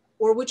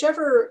 or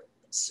whichever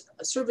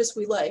service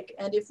we like.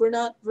 And if we're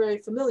not very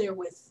familiar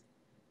with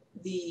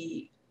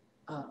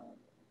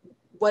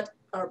what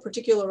our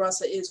particular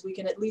rasa is, we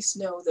can at least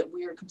know that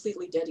we are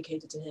completely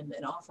dedicated to him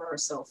and offer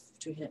ourselves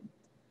to him.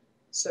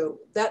 So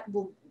that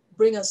will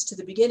bring us to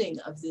the beginning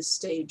of this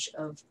stage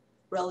of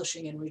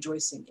relishing and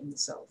rejoicing in the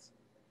self.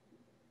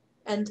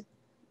 And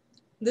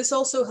this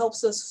also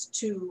helps us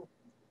to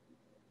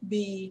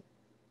be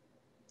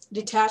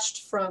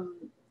detached from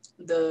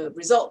the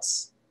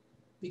results,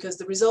 because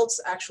the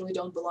results actually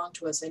don't belong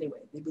to us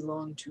anyway. They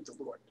belong to the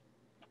Lord.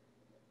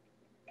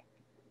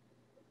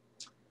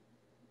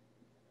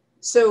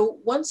 So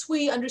once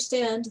we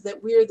understand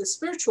that we're the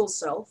spiritual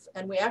self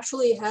and we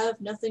actually have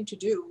nothing to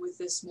do with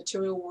this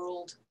material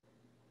world,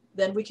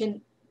 then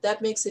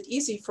that makes it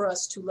easy for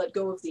us to let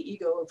go of the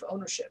ego of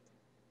ownership.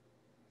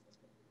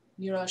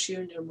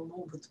 Nirashir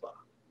nirmamo bhutva.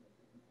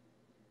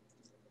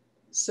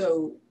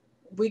 So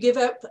we give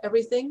up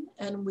everything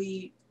and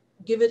we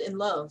give it in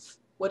love.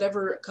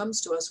 Whatever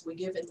comes to us, we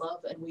give in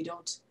love, and we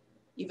don't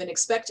even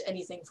expect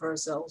anything for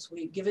ourselves.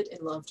 We give it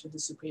in love to the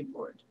Supreme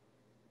Lord.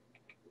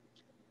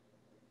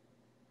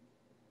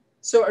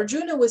 So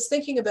Arjuna was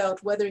thinking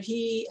about whether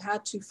he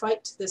had to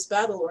fight this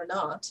battle or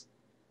not.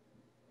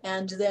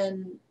 And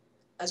then,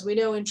 as we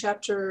know in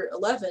chapter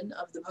 11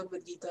 of the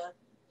Bhagavad Gita,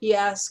 he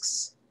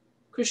asks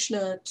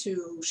Krishna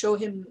to show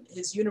him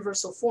his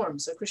universal form.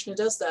 So Krishna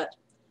does that.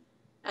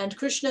 And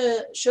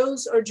Krishna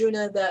shows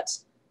Arjuna that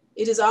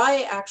it is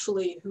I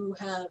actually who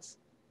have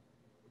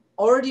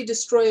already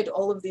destroyed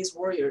all of these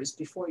warriors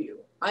before you.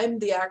 I'm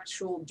the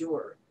actual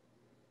doer.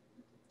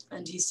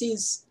 And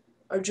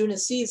Arjuna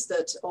sees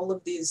that all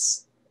of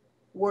these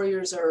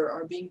warriors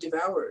are being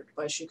devoured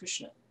by Shri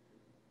Krishna.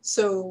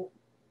 So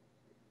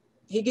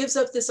he gives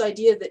up this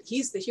idea that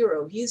he's the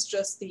hero, he's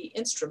just the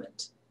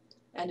instrument.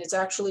 And it's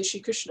actually Shri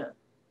Krishna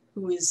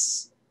who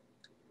has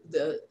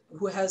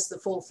the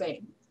full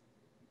fame.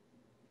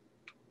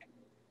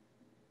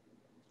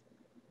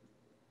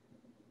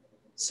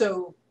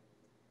 So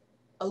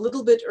a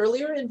little bit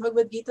earlier in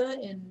Bhagavad Gita,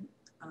 in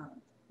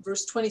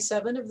verse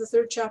 27 of the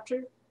 3rd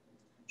chapter,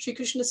 Shri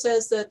Krishna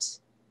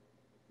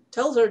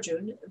tells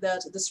Arjuna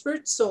that the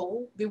spirit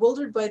soul,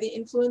 bewildered by the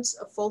influence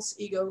of false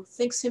ego,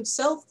 thinks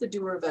himself the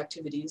doer of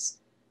activities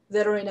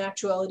that are in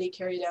actuality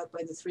carried out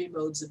by the 3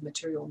 modes of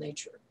material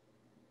nature.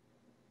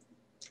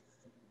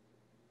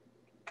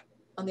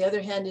 On the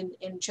other hand,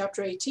 in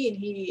chapter 18,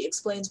 he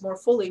explains more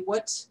fully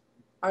what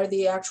are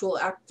the actual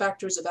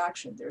factors of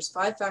action. There's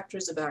 5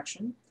 factors of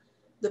action: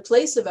 the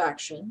place of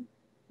action,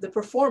 the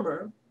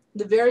performer,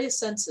 the various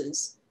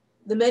senses,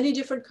 the many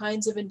different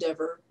kinds of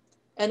endeavor,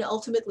 and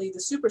ultimately the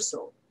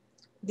supersoul.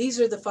 These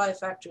are the 5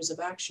 factors of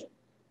action.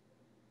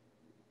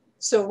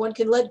 So one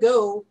can let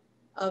go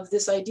of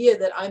this idea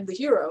that I'm the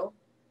hero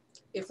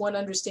if one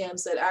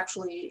understands that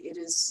actually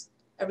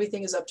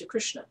everything is up to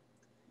Krishna.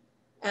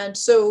 And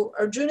so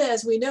Arjuna,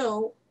 as we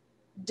know,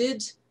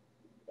 did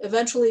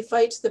eventually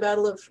fight the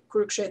battle of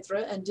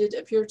Kurukshetra and did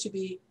appear to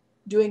be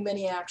doing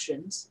many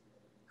actions.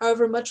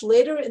 However, much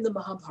later in the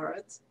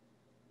Mahabharata,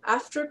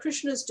 after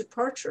Krishna's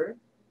departure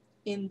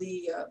in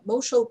the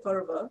Moshal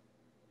Parva,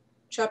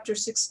 chapter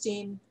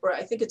 16, or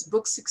I think it's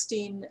book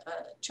 16,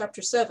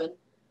 chapter 7,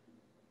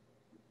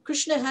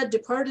 Krishna had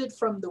departed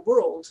from the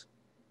world,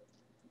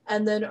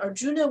 and then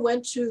Arjuna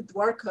went to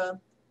Dwarka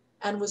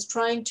and was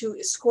trying to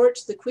escort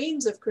the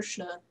queens of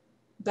Krishna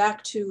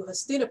back to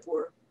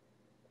Hastinapur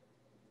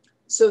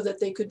so that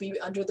they could be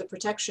under the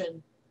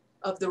protection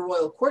of the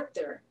royal court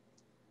there.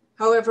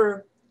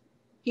 However,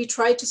 he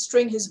tried to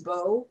string his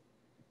bow,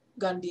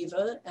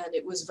 Gandiva, and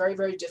it was very,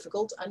 very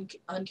difficult,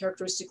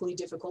 uncharacteristically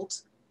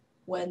difficult,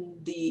 when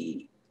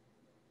the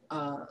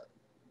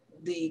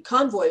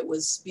convoy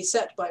was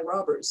beset by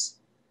robbers.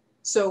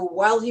 So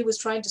while he was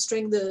trying to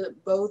string the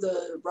bow,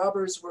 the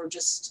robbers were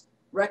just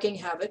wreaking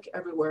havoc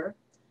everywhere.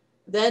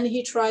 Then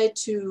he tried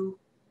to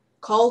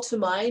call to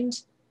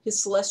mind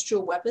his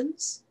celestial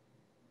weapons,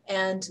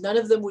 and none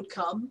of them would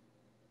come.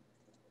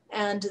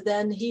 And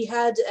then he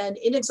had an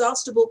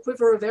inexhaustible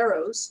quiver of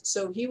arrows,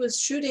 so he was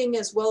shooting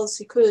as well as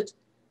he could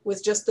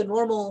with just the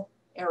normal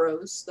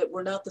arrows that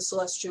were not the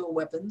celestial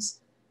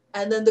weapons.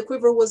 And then the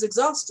quiver was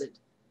exhausted.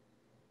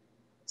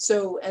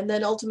 So, and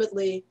then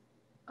ultimately,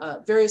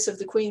 various of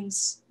the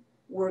queens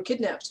were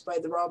kidnapped by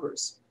the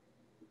robbers.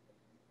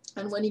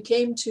 And when he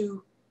came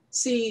to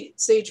see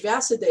sage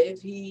Vyasadeva,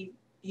 he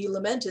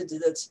lamented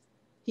that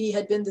he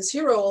had been this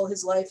hero all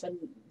his life, and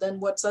then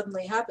what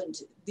suddenly happened?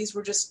 These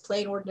were just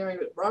plain ordinary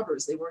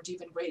robbers. They weren't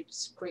even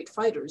great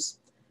fighters.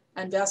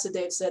 And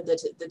Vyasadeva said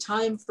that the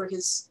time for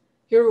his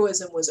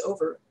heroism was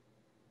over,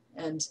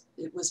 and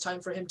it was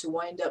time for him to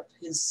wind up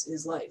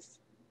his life.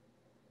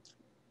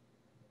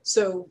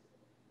 So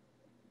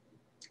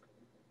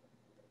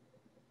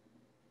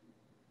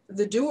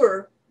the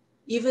doer,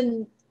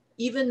 even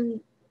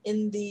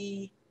in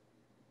the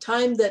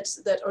time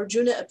that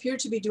Arjuna appeared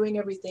to be doing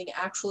everything,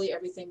 actually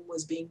everything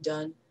was being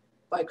done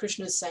by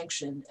Krishna's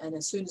sanction. And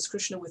as soon as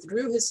Krishna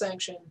withdrew his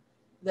sanction,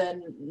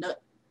 then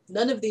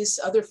none of these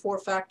other 4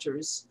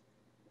 factors,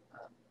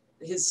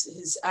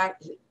 his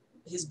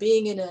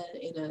being in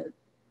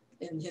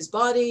his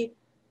body,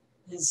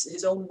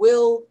 his own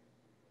will,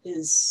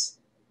 his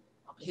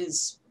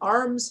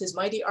arms, his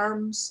mighty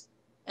arms,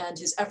 and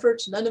his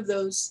effort, none of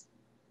those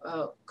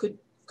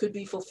could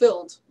be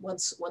fulfilled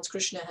once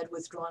Krishna had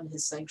withdrawn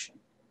his sanction.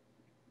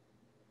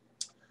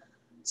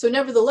 So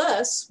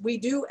nevertheless, we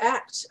do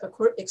act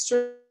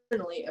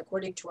externally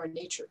according to our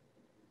nature.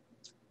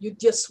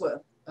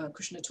 Yudyasva,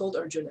 Krishna told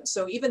Arjuna.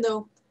 So even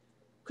though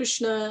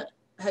Krishna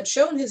had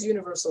shown his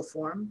universal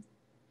form,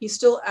 he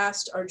still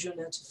asked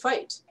Arjuna to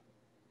fight.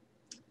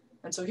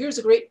 And so here's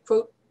a great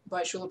quote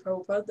by Srila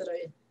Prabhupada that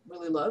I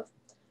really love.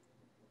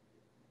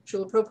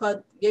 Srila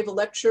Prabhupada gave a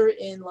lecture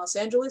in Los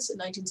Angeles in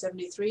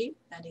 1973,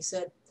 and he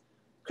said,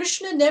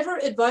 Krishna never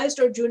advised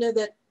Arjuna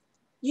that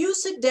you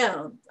sit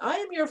down. I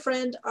am your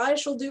friend. I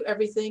shall do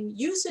everything.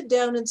 You sit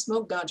down and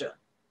smoke ganja.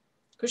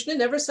 Krishna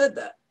never said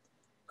that.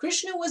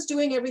 Krishna was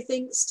doing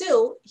everything.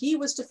 Still, he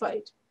was to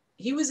fight.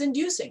 He was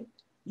inducing.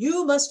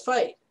 You must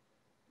fight.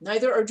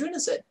 Neither Arjuna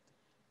said,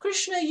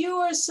 Krishna, you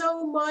are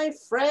so my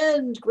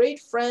friend,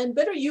 great friend.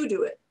 Better you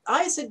do it.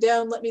 I sit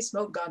down, let me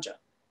smoke ganja.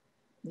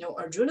 No,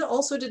 Arjuna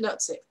also did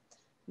not say.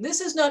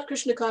 This is not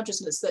Krishna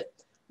consciousness, that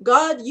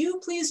God,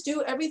 you please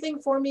do everything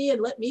for me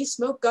and let me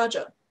smoke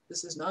ganja.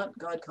 This is not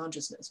God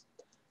consciousness.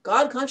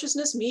 God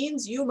consciousness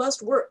means you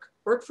must work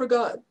for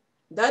God.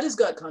 That is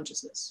God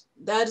consciousness.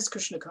 That is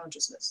Krishna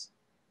consciousness.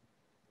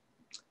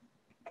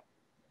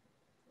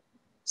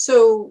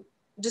 So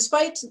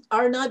despite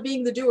our not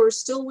being the doer,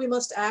 still we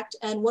must act,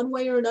 and one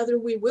way or another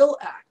we will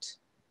act.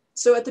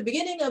 So at the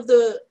beginning of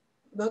the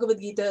Bhagavad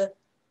Gita,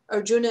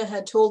 Arjuna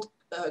had told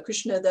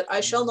Krishna that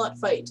I shall not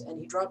fight, and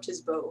he dropped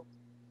his bow.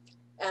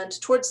 And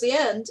towards the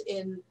end,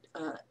 in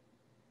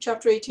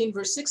chapter 18,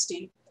 verse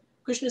 60,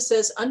 Krishna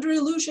says, under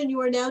illusion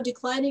you are now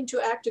declining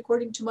to act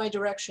according to my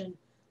direction,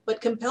 but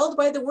compelled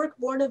by the work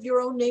born of your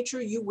own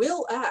nature, you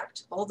will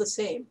act all the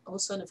same, O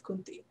son of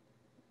Kunti.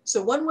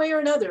 So one way or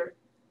another,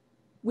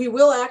 we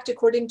will act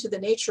according to the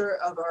nature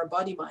of our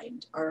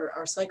body-mind,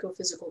 our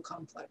psychophysical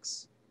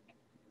complex.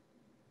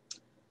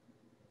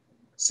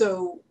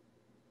 So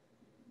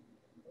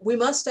we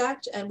must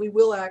act and we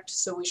will act,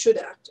 so we should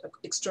act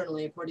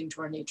externally according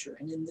to our nature.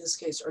 And in this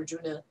case,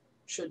 Arjuna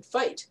should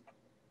fight.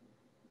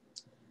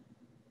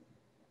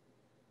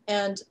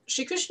 And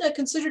Shri Krishna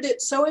considered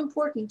it so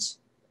important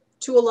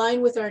to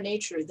align with our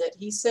nature that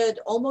he said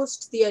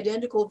almost the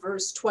identical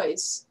verse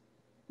twice,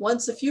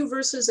 once a few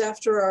verses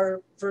after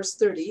our verse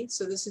 30,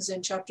 so this is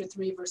in chapter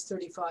 3, verse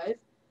 35,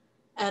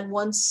 and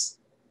once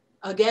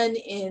again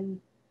in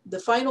the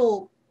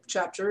final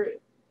chapter,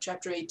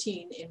 chapter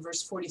 18, in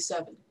verse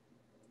 47.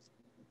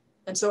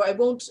 And so I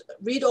won't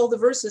read all the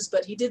verses,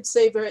 but he did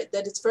say that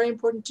it's very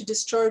important to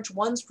discharge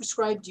one's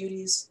prescribed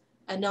duties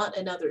and not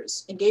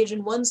another's. Engage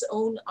in one's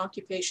own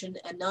occupation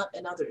and not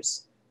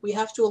another's. We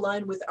have to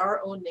align with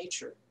our own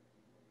nature.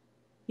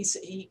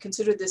 He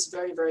considered this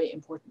very, very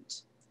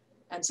important.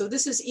 And so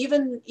this is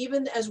even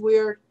as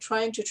we're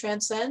trying to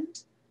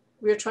transcend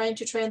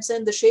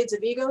the shades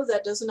of ego.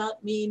 That does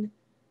not mean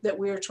that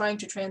we're trying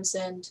to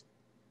transcend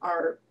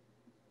our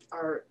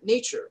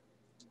nature.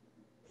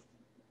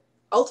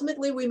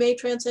 Ultimately, we may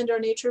transcend our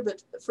nature,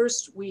 but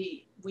first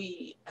we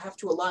have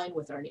to align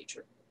with our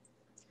nature.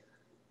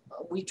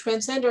 We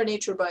transcend our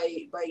nature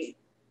by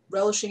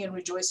relishing and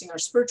rejoicing our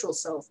spiritual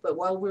self, but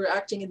while we're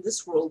acting in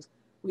this world,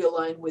 we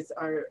align with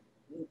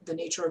the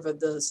nature of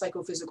the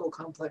psychophysical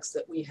complex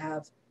that we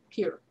have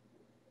here.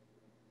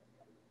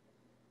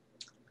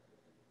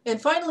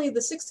 And finally,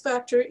 the sixth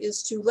factor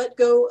is to let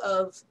go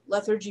of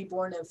lethargy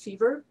born of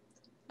fever.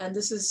 And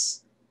this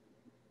is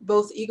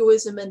both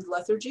egoism and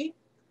lethargy.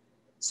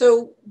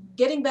 So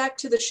getting back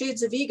to the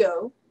shades of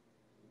ego,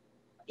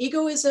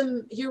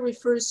 egoism here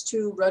refers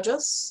to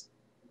rajas,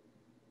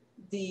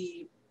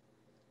 the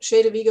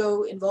shade of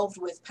ego involved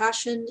with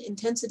passion,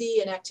 intensity,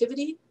 and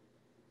activity.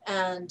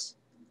 And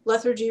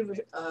lethargy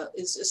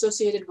is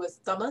associated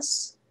with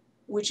tamas,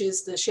 which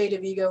is the shade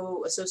of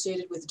ego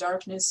associated with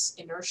darkness,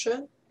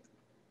 inertia.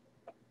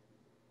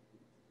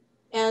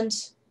 And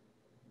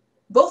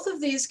both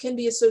of these can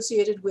be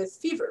associated with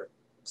fever.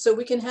 So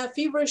we can have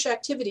feverish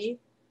activity,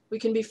 we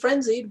can be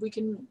frenzied,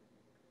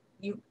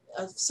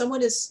 if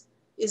someone is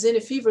in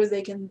a fever,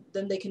 they can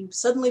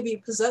suddenly be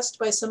possessed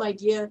by some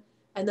idea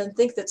and then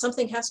think that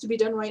something has to be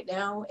done right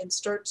now and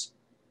start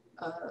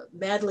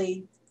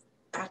madly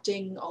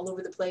acting all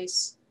over the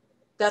place.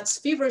 That's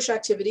feverish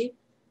activity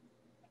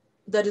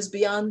that is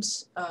beyond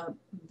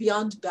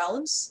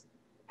balance.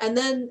 And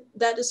then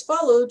that is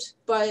followed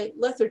by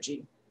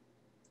lethargy.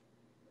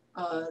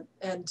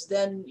 And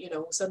then,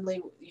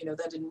 suddenly,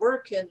 that didn't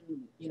work, and,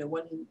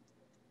 one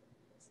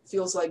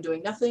feels like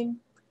doing nothing.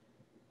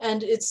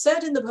 And it's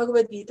said in the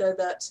Bhagavad Gita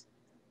that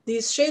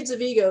these shades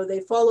of ego, they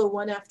follow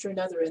one after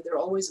another, and they're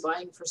always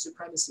vying for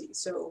supremacy.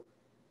 So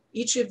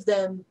each of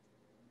them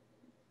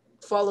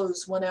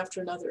follows one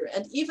after another.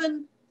 And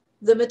even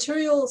the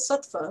material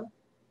sattva,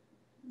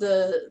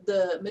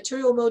 the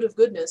material mode of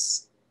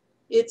goodness,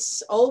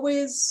 it's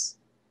always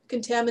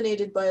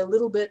contaminated by a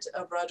little bit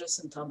of rajas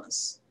and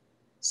tamas.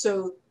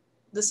 So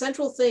the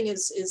central thing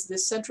is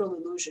this central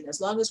illusion.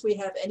 As long as we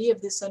have any of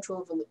this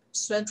central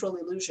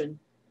illusion,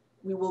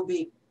 we will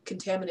be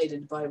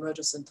contaminated by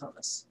rajas and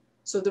tamas.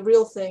 So the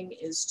real thing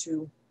is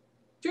to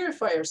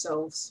purify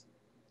ourselves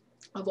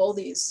of all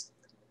these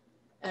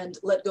and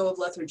let go of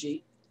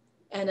lethargy.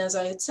 And as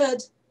I had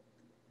said,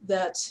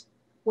 that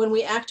when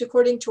we act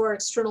according to our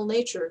external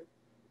nature,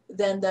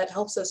 then that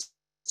helps us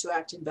to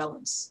act in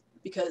balance,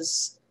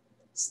 because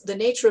the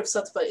nature of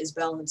sattva is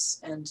balance.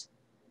 And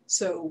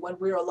so when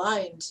we're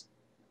aligned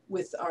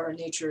with our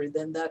nature,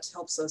 then that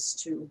helps us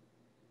to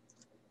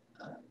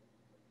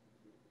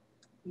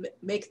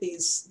make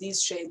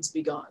these shades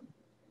be gone.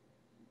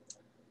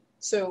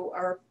 So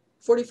our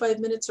 45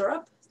 minutes are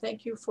up.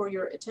 Thank you for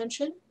your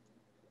attention.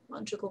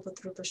 So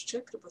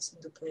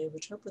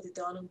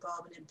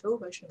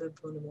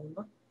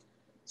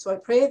I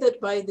pray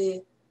that by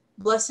the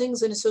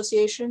blessings and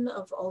association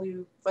of all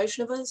you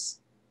Vaishnavas,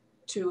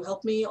 to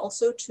help me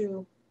also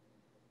to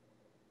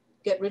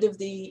get rid of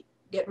the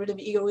get rid of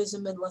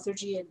egoism and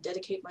lethargy and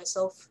dedicate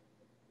myself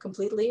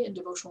completely in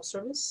devotional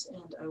service.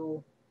 And I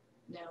will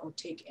now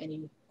take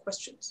any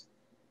questions.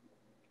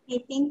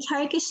 Okay, thank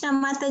Hare Krishna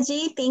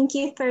Mataji. Thank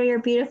you for your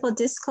beautiful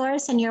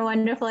discourse and your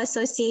wonderful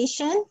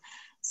association.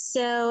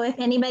 So if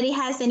anybody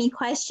has any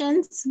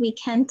questions, we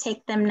can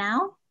take them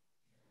now.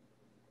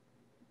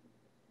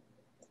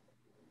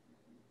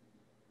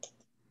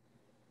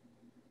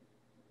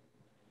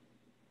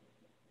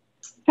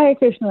 Hare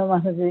Krishna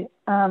Mataji.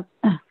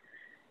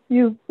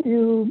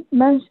 You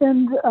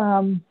mentioned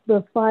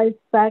the 5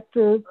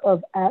 factors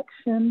of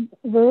action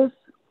verse.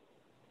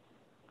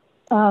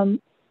 Do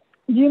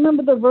you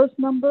remember the verse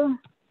number?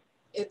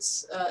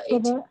 It's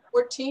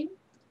 18:14,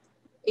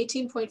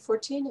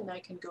 18.14, and I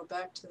can go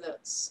back to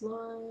that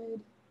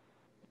slide.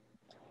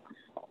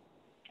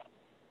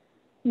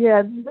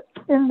 Yeah,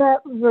 in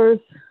that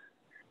verse,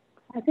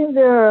 I think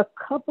there are a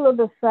couple of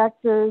the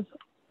factors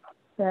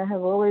that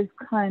have always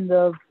kind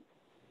of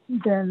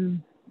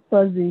been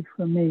fuzzy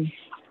for me.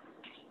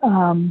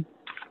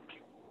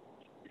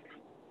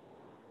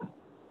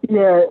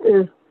 Yeah,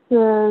 it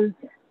says,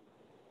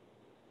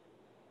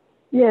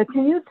 yeah,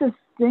 can you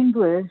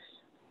distinguish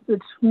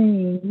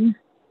between,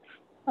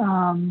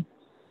 so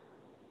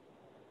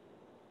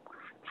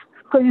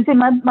you see,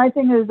 my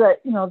thing is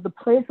that, you know, the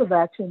place of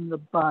action in the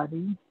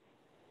body,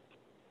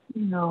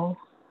 you know,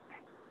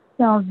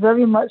 sounds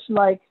very much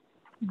like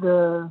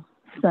the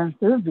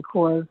senses,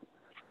 because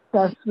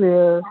that's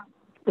where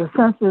the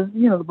senses,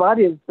 you know, the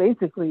body is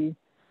basically,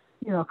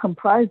 you know,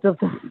 comprised of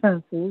the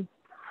senses.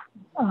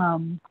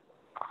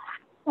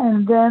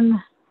 And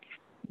then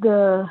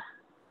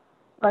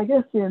I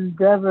guess the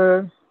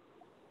endeavor,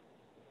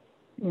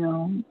 you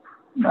know,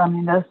 I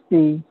mean, that's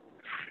the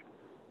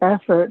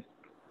effort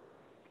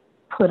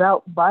put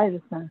out by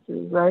the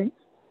senses, right?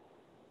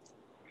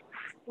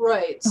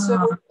 Right.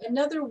 So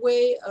another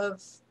way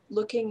of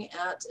looking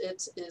at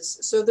it is,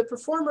 so the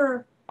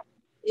performer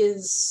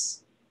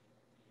is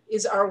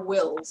our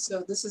will.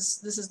 So this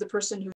is the person who